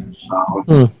 yeah.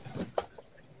 So,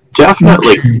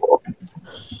 definitely cool.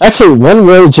 Actually, when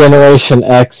will Generation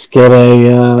X get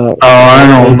a I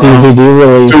don't know. DVD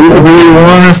release? Do we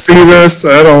want to see this?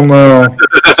 I don't know.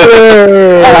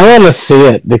 I want to see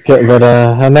it, but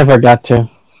I never got to.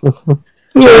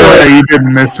 Yeah, you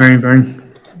didn't miss anything.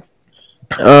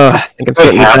 I think I'm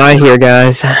starting to die here,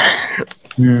 guys.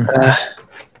 Yeah.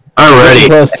 Alrighty.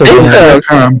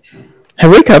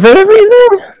 Have we covered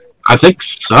everything? I think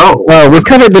so. Well, we've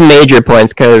covered the major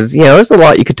points because there's a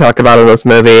lot you could talk about in this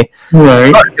movie.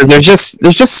 Right. There's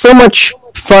just so much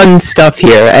fun stuff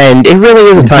here, and it really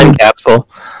is a time capsule.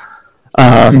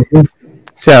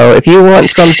 So if you want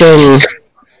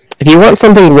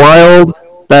something wild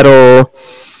that'll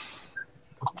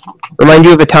remind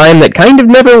you of a time that kind of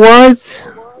never was,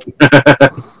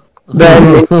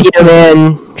 then Encino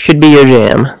Man should be your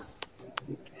jam.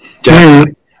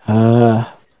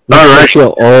 I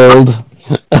feel old.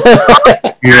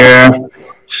 Yeah.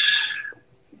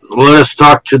 Let us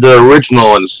talk to the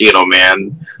original Encino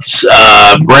Man.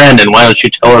 Brandon, why don't you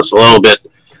tell us a little bit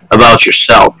about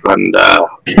yourself and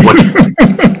what?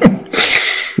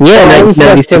 Yeah,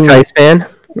 1996 Ice fan.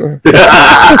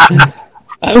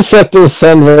 I'm Septum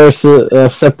Sun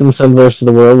versus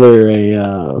the World.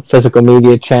 We're a physical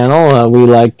media channel. We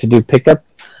like to do pickup.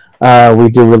 We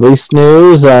do release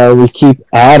news. We keep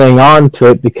adding on to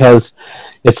it because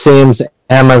it seems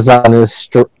Amazon is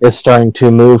starting to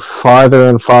move farther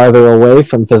and farther away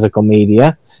from physical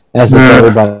media, as is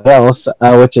everybody else,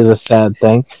 which is a sad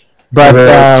thing. But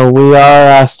we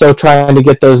are still trying to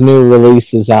get those new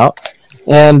releases out.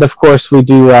 And, of course, we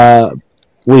do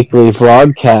weekly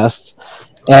vlogcasts.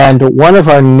 And one of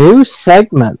our new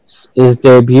segments is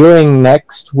debuting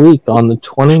next week on the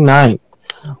 29th.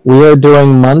 We are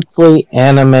doing monthly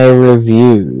anime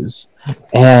reviews.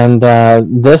 And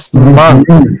this month,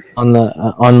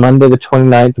 on Monday the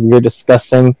 29th, we are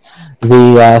discussing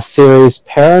the series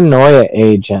Paranoia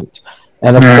Agent.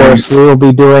 And, of course, we will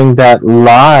be doing that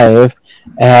live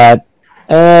at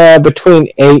between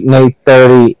 8 and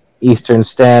 8:30 Eastern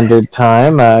Standard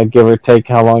Time, give or take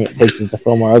how long it takes us to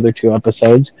film our other 2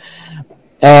 episodes.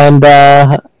 And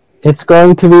it's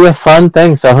going to be a fun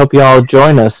thing, so I hope you all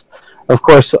join us. Of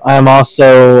course, I'm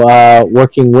also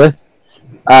working with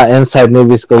Inside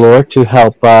Movies Galore to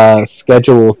help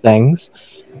schedule things.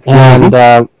 And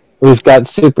we've got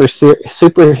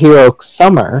Superhero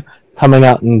Summer coming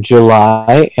out in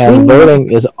July, and voting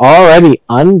is already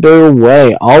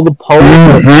underway. All the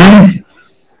polls are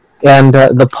and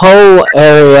the poll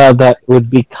area that would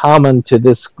be common to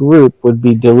this group would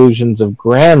be Delusions of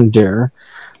Grandeur.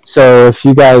 So if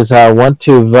you guys want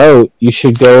to vote, you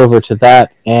should go over to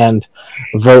that and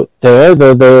vote there,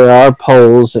 though there are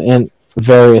polls in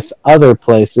various other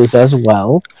places as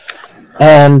well.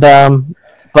 And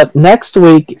but next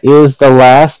week is the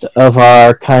last of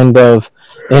our kind of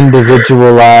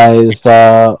individualized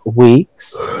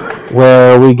weeks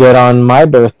where we get on my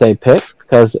birthday pick,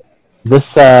 because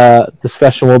this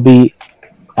discussion will be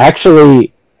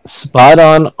actually spot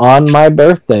on my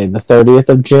birthday, the 30th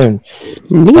of June.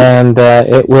 And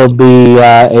it will be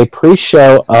a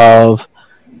pre-show of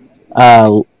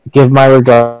Give My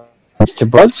Regards to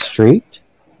Blood Street,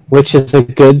 which is a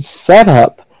good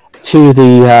setup to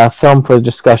the film for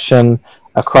discussion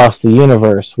Across the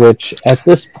Universe, which at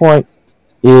this point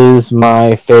is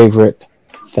my favorite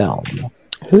film.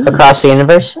 Across the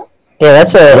Universe? Yeah,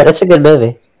 that's a good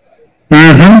movie.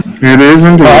 Mm-hmm. It is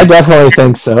indeed. Well, I definitely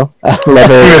think so.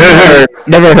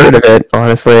 never heard of it,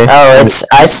 honestly. Oh,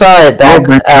 I saw it back.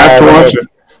 Have to watch it.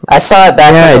 I saw it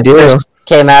back when it first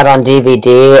came out on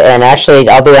DVD, and actually,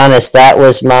 I'll be honest, that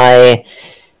was my.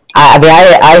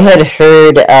 I had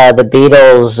heard the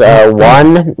Beatles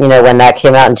one, when that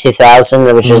came out in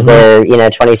 2000, which is their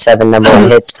 27 number one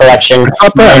hits collection,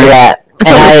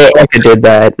 and I did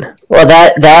that. Well,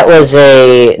 that was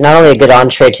not only a good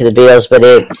entree to the Beatles, but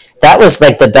that was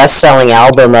like the best-selling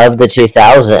album of the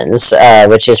 2000s,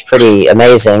 which is pretty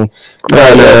amazing.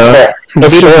 But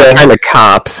it's true. Kind of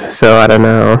cops, so I don't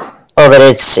know. Oh, but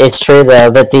it's true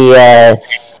though. But then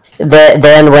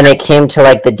when it came to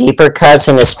like the deeper cuts,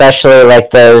 and especially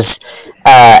like those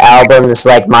albums,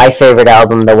 like my favorite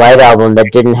album, the White Album,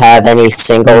 that didn't have any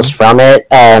singles from it,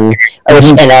 and a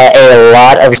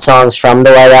lot of songs from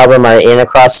the White Album are in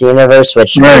Across the Universe,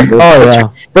 which makes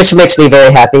me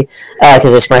very happy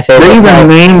because it's my favorite. They even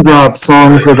name drop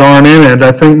songs that aren't in it.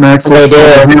 I think Maxwell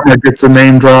gets a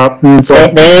name drop.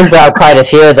 They name drop quite a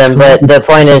few of them, but the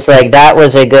point is, like, that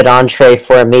was a good entree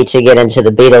for me to get into the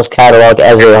Beatles catalog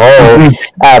as a whole,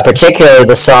 particularly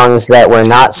the songs that were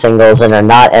not singles and are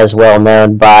not as well known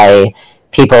by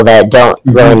people that don't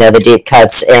really know the deep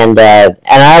cuts, and I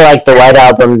like the White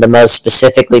Album the most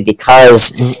specifically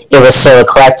because it was so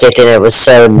eclectic and it was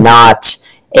so not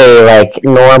a like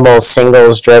normal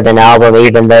singles driven album,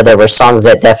 even though there were songs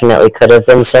that definitely could have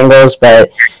been singles, but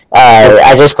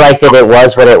I just liked that it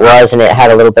was what it was and it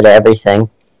had a little bit of everything.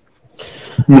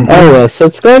 Oh yes,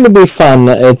 it's going to be fun.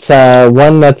 It's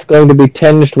one that's going to be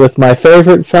tinged with my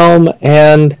favorite film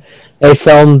and a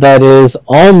film that is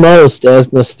almost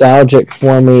as nostalgic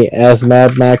for me as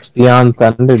Mad Max Beyond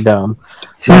Thunderdome.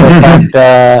 In fact,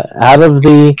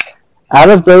 out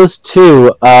of those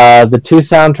two, the two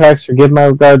soundtracks for Give My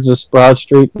Regards to Broad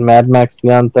Street and Mad Max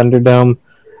Beyond Thunderdome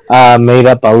made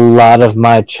up a lot of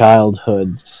my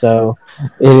childhood. So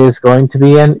it is going to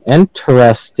be an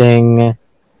interesting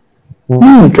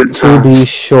to be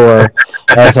sure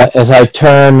as I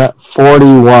turn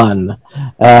 41,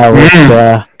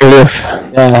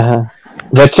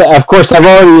 which of course I've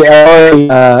already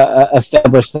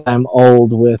established that I'm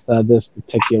old with this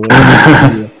particular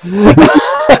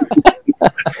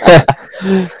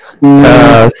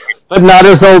but not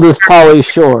as old as Pauly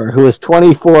Shore, who was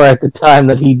 24 at the time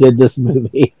that he did this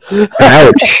movie.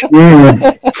 Ouch.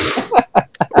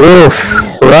 Oof,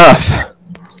 rough.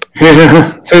 So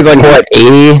he's like, what,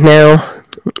 80 now?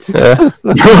 He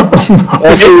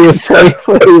was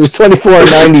 24 in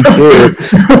 92. So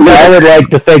I would like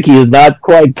to think he is not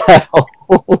quite that old.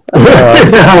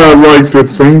 I would like to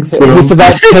think so. He's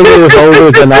about 10 years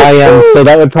older than I am, so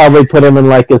that would probably put him in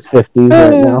like his 50s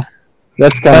right now.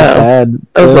 That's kind of sad.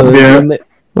 That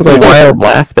was a wild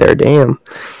laugh there, damn.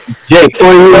 Jake.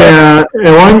 Well, yeah,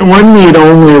 one need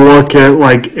only look at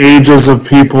like ages of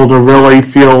people to really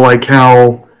feel like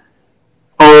how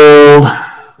old.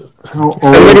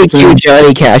 Somebody cue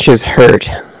Johnny Cash's Hurt.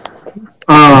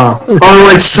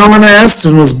 Like Sean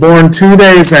Astin was born 2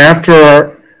 days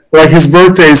after, like his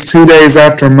birthday's 2 days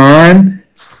after mine,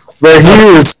 but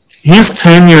he's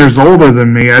 10 years older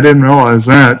than me. I didn't realize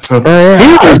that. So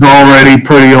he was already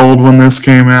pretty old when this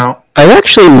came out. I've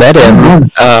actually met him.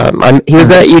 He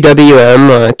was at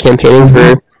UWM campaigning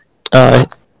for.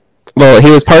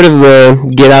 He was part of the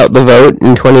Get Out the Vote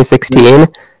in 2016.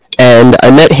 And I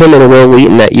met him and Will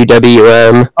Wheaton at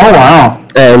UWM. Oh wow!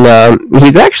 And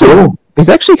he's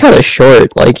actually kind of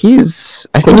short. Like I think he's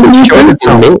shorter than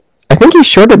me. I think he's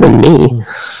shorter than me.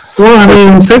 Well, I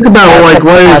mean, think about like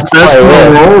what his best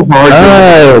roles are.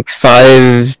 Like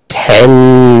 5'10",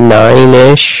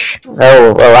 9-ish.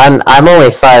 Oh well, I'm only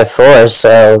 5'4",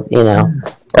 so you know.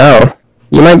 Oh,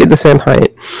 you might be the same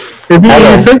height. If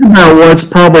you think about what's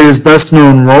probably his best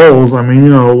known roles, I mean,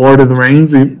 Lord of the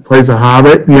Rings, he plays a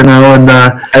Hobbit, and I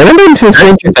remember him from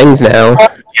Stranger Things now.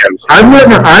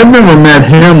 I've never met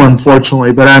him,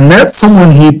 unfortunately, but I met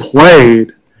someone he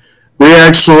played. We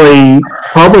actually,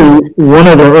 probably one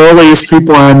of the earliest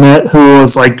people I met who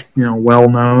was like, well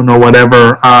known or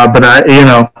whatever, but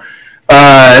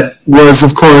was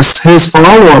of course his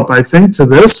follow up, I think, to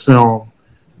this film,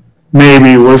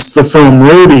 maybe, was the film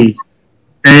Rudy.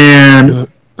 And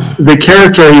the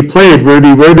character he played,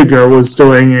 Rudy Rudiger, was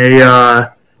doing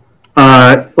a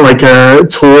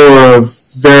tour of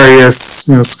various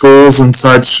schools and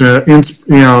such.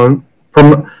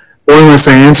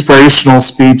 Inspirational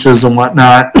speeches and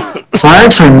whatnot. So I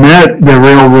actually met the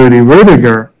real Rudy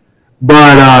Rudiger,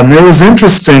 But it was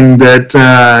interesting that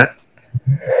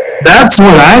that's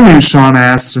what I knew Sean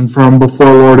Astin from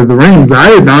before Lord of the Rings. I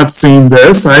had not seen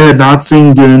this. I had not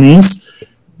seen Goonies.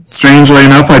 Strangely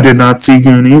enough, I did not see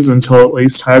Goonies until at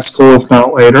least high school, if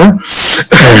not later.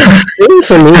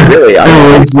 For me, really, I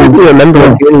don't remember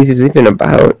what Goonies is even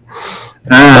about.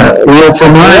 Well, for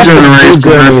my generation,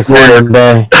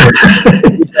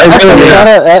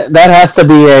 that has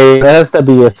to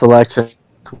be a selection.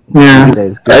 Yeah,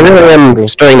 I really am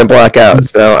starting to black out,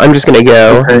 so I'm just gonna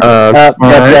go.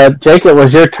 Jake, it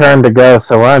was your turn to go,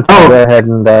 so why don't you go ahead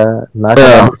and knock it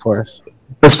out for us?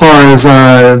 As far as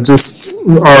just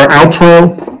our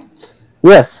outro?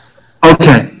 Yes.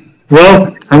 Okay.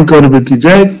 Well, I'm Kotobuki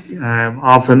Jake. I'm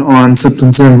often on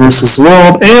Symptom Sin vs. the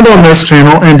World, and on this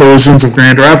channel, and Illusions of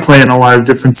Grandeur. I play in a lot of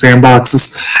different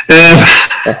sandboxes, and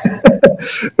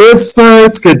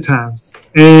it's good times.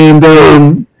 And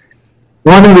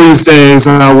one of these days,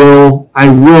 I will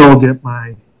get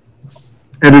my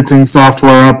editing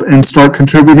software up and start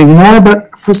contributing more.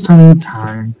 But first, I need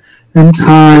time, and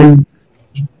time.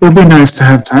 It'd be nice to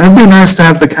have time. It'd be nice to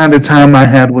have the kind of time I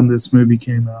had when this movie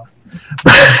came out.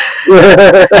 We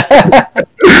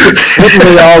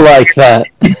all like that.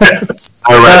 Yes.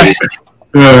 All right.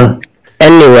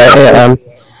 Anyway,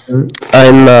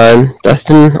 I'm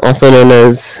Dustin, also known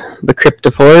as the Crypt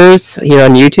of Horrors, here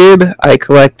on YouTube. I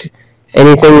collect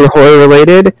anything horror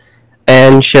related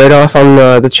and share it off on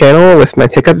the channel with my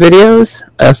pickup videos.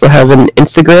 I also have an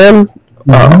Instagram,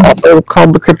 also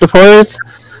called the Crypt of Horrors,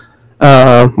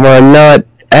 where I'm not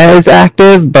as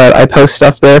active, but I post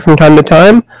stuff there from time to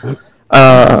time.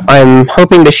 I'm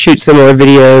hoping to shoot some more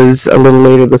videos a little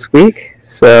later this week,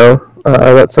 so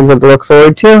that's something to look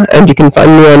forward to. And you can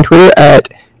find me on Twitter at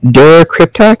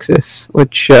DuraCryptaxis,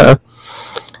 which I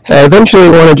eventually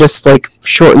want to just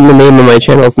shorten the name of my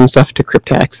channels and stuff to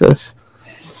Cryptaxis,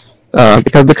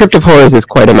 because the Crypt of Horrors is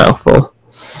quite a mouthful.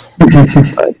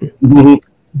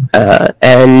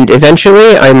 And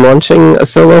eventually I'm launching a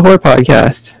solo horror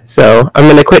podcast, so I'm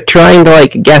going to quit trying to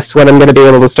guess when I'm going to be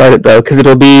able to start it, though, because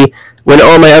it'll be when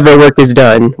all my other work is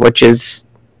done, which is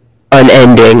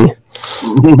unending.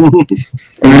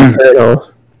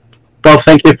 Well,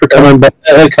 thank you for coming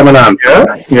on.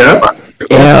 Yeah.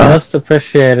 Most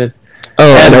appreciated.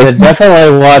 Oh, and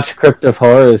definitely watch Crypt of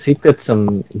Horrors. He puts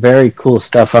some very cool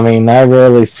stuff. I mean, I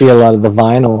rarely see a lot of the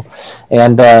vinyl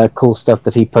and cool stuff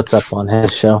that he puts up on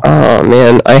his show. Oh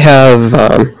man, I have.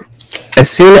 As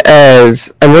soon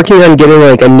as I'm working on getting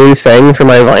a new thing for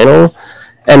my vinyl,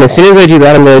 and as soon as I do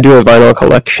that, I'm going to do a vinyl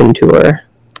collection tour.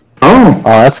 Oh,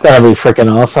 that's gonna be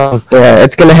freaking awesome. Yeah,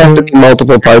 it's going to have to be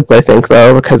multiple parts, I think,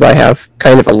 though, because I have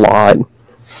kind of a lot.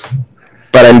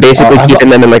 But I'm basically keeping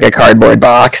them in a cardboard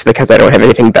box because I don't have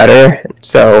anything better.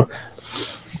 So,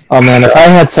 oh man, if I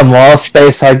had some wall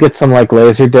space, I'd get some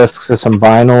laser discs or some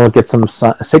vinyl, get some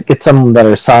that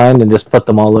are signed, and just put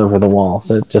them all over the wall.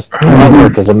 So it just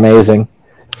work is amazing.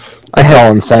 I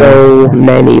have so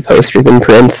many posters and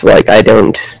prints. I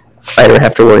don't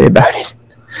have to worry about it.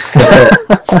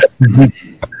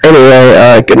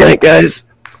 Anyway, good night, guys.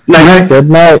 Good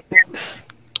night.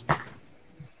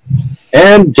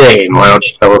 And Dane, why don't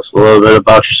you tell us a little bit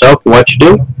about yourself and what you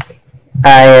do?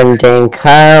 I am Dane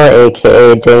Kyle,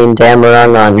 aka Dane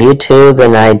Damarung on YouTube,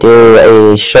 and I do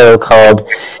a show called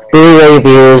Blu-ray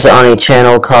Reviews on a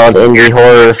channel called Indie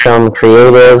Horror Film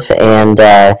Creative, and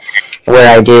where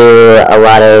I do a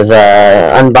lot of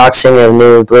unboxing of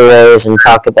new Blu-rays and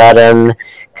talk about them,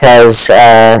 because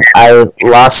I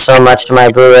lost so much of my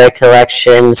Blu-ray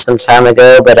collection some time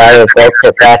ago, but I have built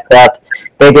it back up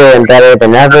bigger and better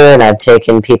than ever, and I've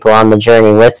taken people on the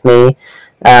journey with me.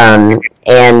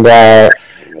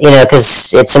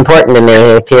 Because it's important to me,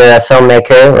 if you're a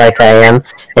filmmaker like I am,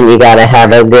 then you gotta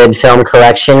have a good film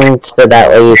collection so that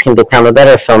way you can become a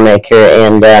better filmmaker.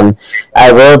 And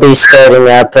I will be starting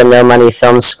up a no money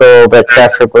film school, but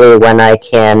preferably when I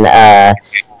can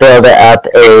build up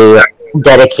a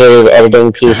dedicated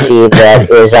editing PC that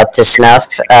is up to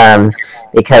snuff,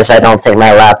 because I don't think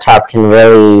my laptop can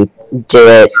really do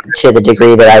it to the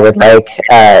degree that I would like,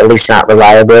 at least not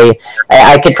reliably.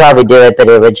 I could probably do it, but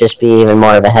it would just be even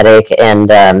more of a headache. And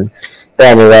but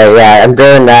anyway, yeah, I'm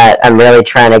doing that. I'm really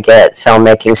trying to get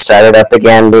filmmaking started up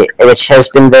again, which has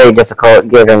been very difficult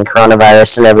given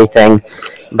coronavirus and everything.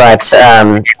 But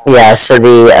yeah, so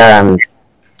the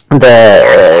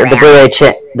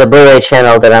Blu-ray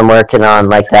channel that I'm working on,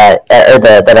 that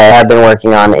I have been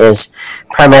working on, is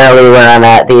primarily where I'm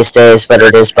at these days, but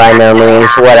it is by no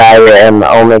means what I am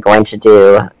only going to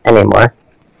do anymore.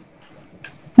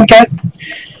 Okay.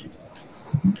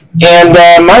 And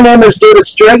my name is David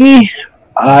Strege.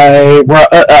 I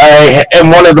am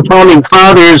one of the founding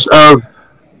fathers of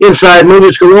Inside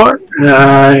Movies Galore,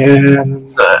 and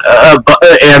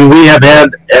we have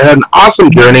had an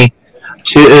awesome journey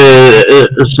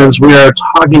since we are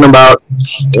talking about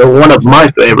one of my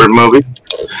favorite movies,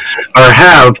 or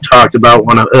have talked about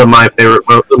one of my favorite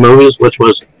movies, which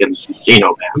was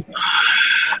Encino Man.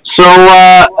 So,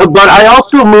 but I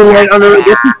also moonlight under a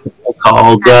different channel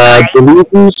called The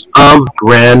Movies of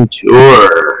Grand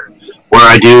Tour, where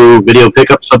I do video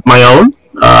pickups of my own,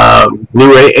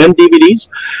 Blu-ray and DVDs.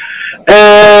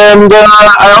 And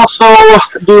I also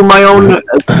do my own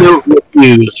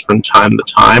reviews from time to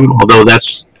time, although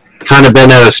that's kind of been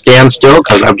at a standstill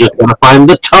because I'm just going to find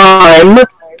the time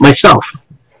myself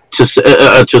to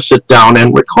sit down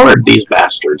and record these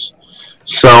bastards.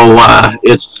 So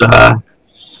it's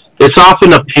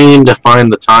often a pain to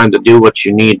find the time to do what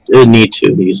you need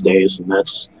to these days, and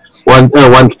that's one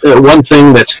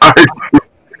thing that's hard to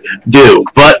do.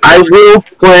 But I will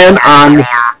plan on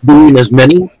doing as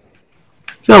many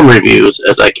film reviews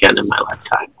as I can in my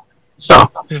lifetime. So,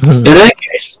 in any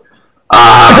case,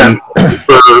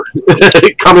 for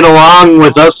coming along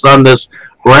with us on this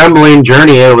rambling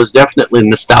journey, it was definitely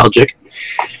nostalgic,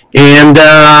 and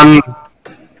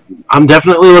I'm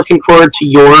definitely looking forward to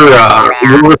your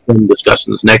film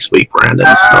discussions next week, Brandon.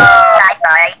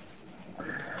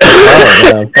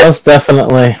 So. Most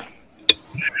definitely.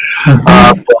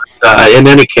 But in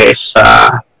any case,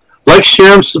 like,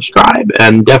 share, and subscribe,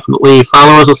 and definitely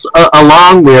follow us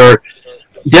along. We're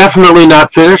definitely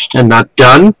not finished and not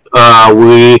done.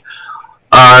 We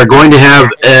are going to have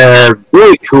a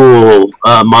really cool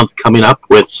month coming up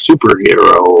with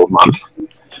Superhero Month.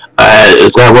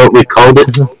 Is that what we called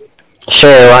it?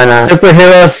 Sure, why not?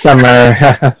 Superhero Summer.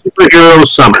 Superhero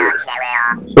Summer.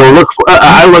 So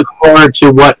I look forward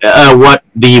to what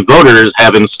the voters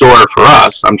have in store for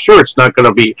us. I'm sure it's not going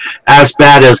to be as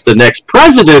bad as the next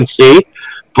presidency,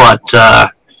 but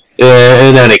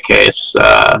in any case,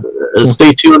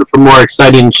 stay tuned for more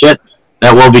exciting shit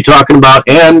that we'll be talking about,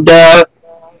 and I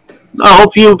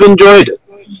hope you've enjoyed it.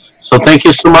 So thank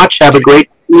you so much. Have a great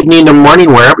evening and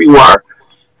morning wherever you are,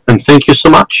 and thank you so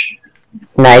much.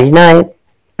 Nighty night.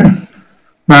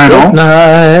 Night all.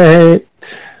 Night.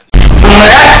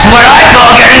 That's what I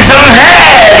call getting some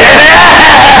head!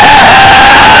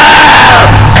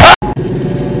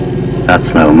 That's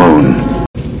no moon.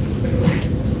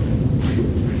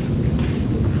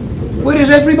 Where is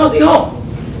everybody home?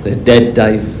 They're dead,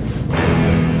 Dave.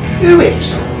 Who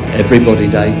is? Everybody,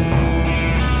 Dave.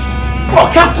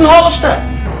 What, Captain Hollister?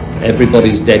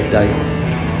 Everybody's dead, Dave.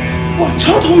 What,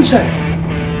 Todd Hunter?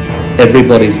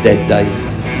 Everybody's dead, Dave.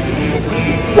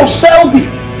 What, Selby?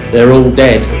 They're all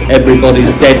dead.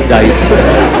 Everybody's dead, Dave.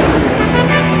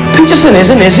 Peterson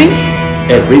isn't, is he?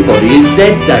 Everybody is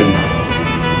dead, Dave.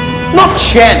 Not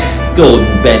Chen. Gordon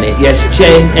Bennett, yes,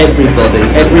 Chen, everybody.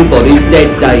 Everybody's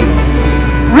dead, Dave.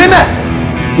 Rimmer.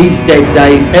 He's dead,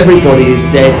 Dave. Everybody is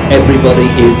dead. Everybody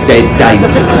is dead, Dave.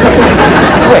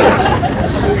 Wait.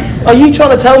 Are you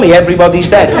trying to tell me everybody's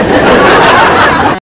dead?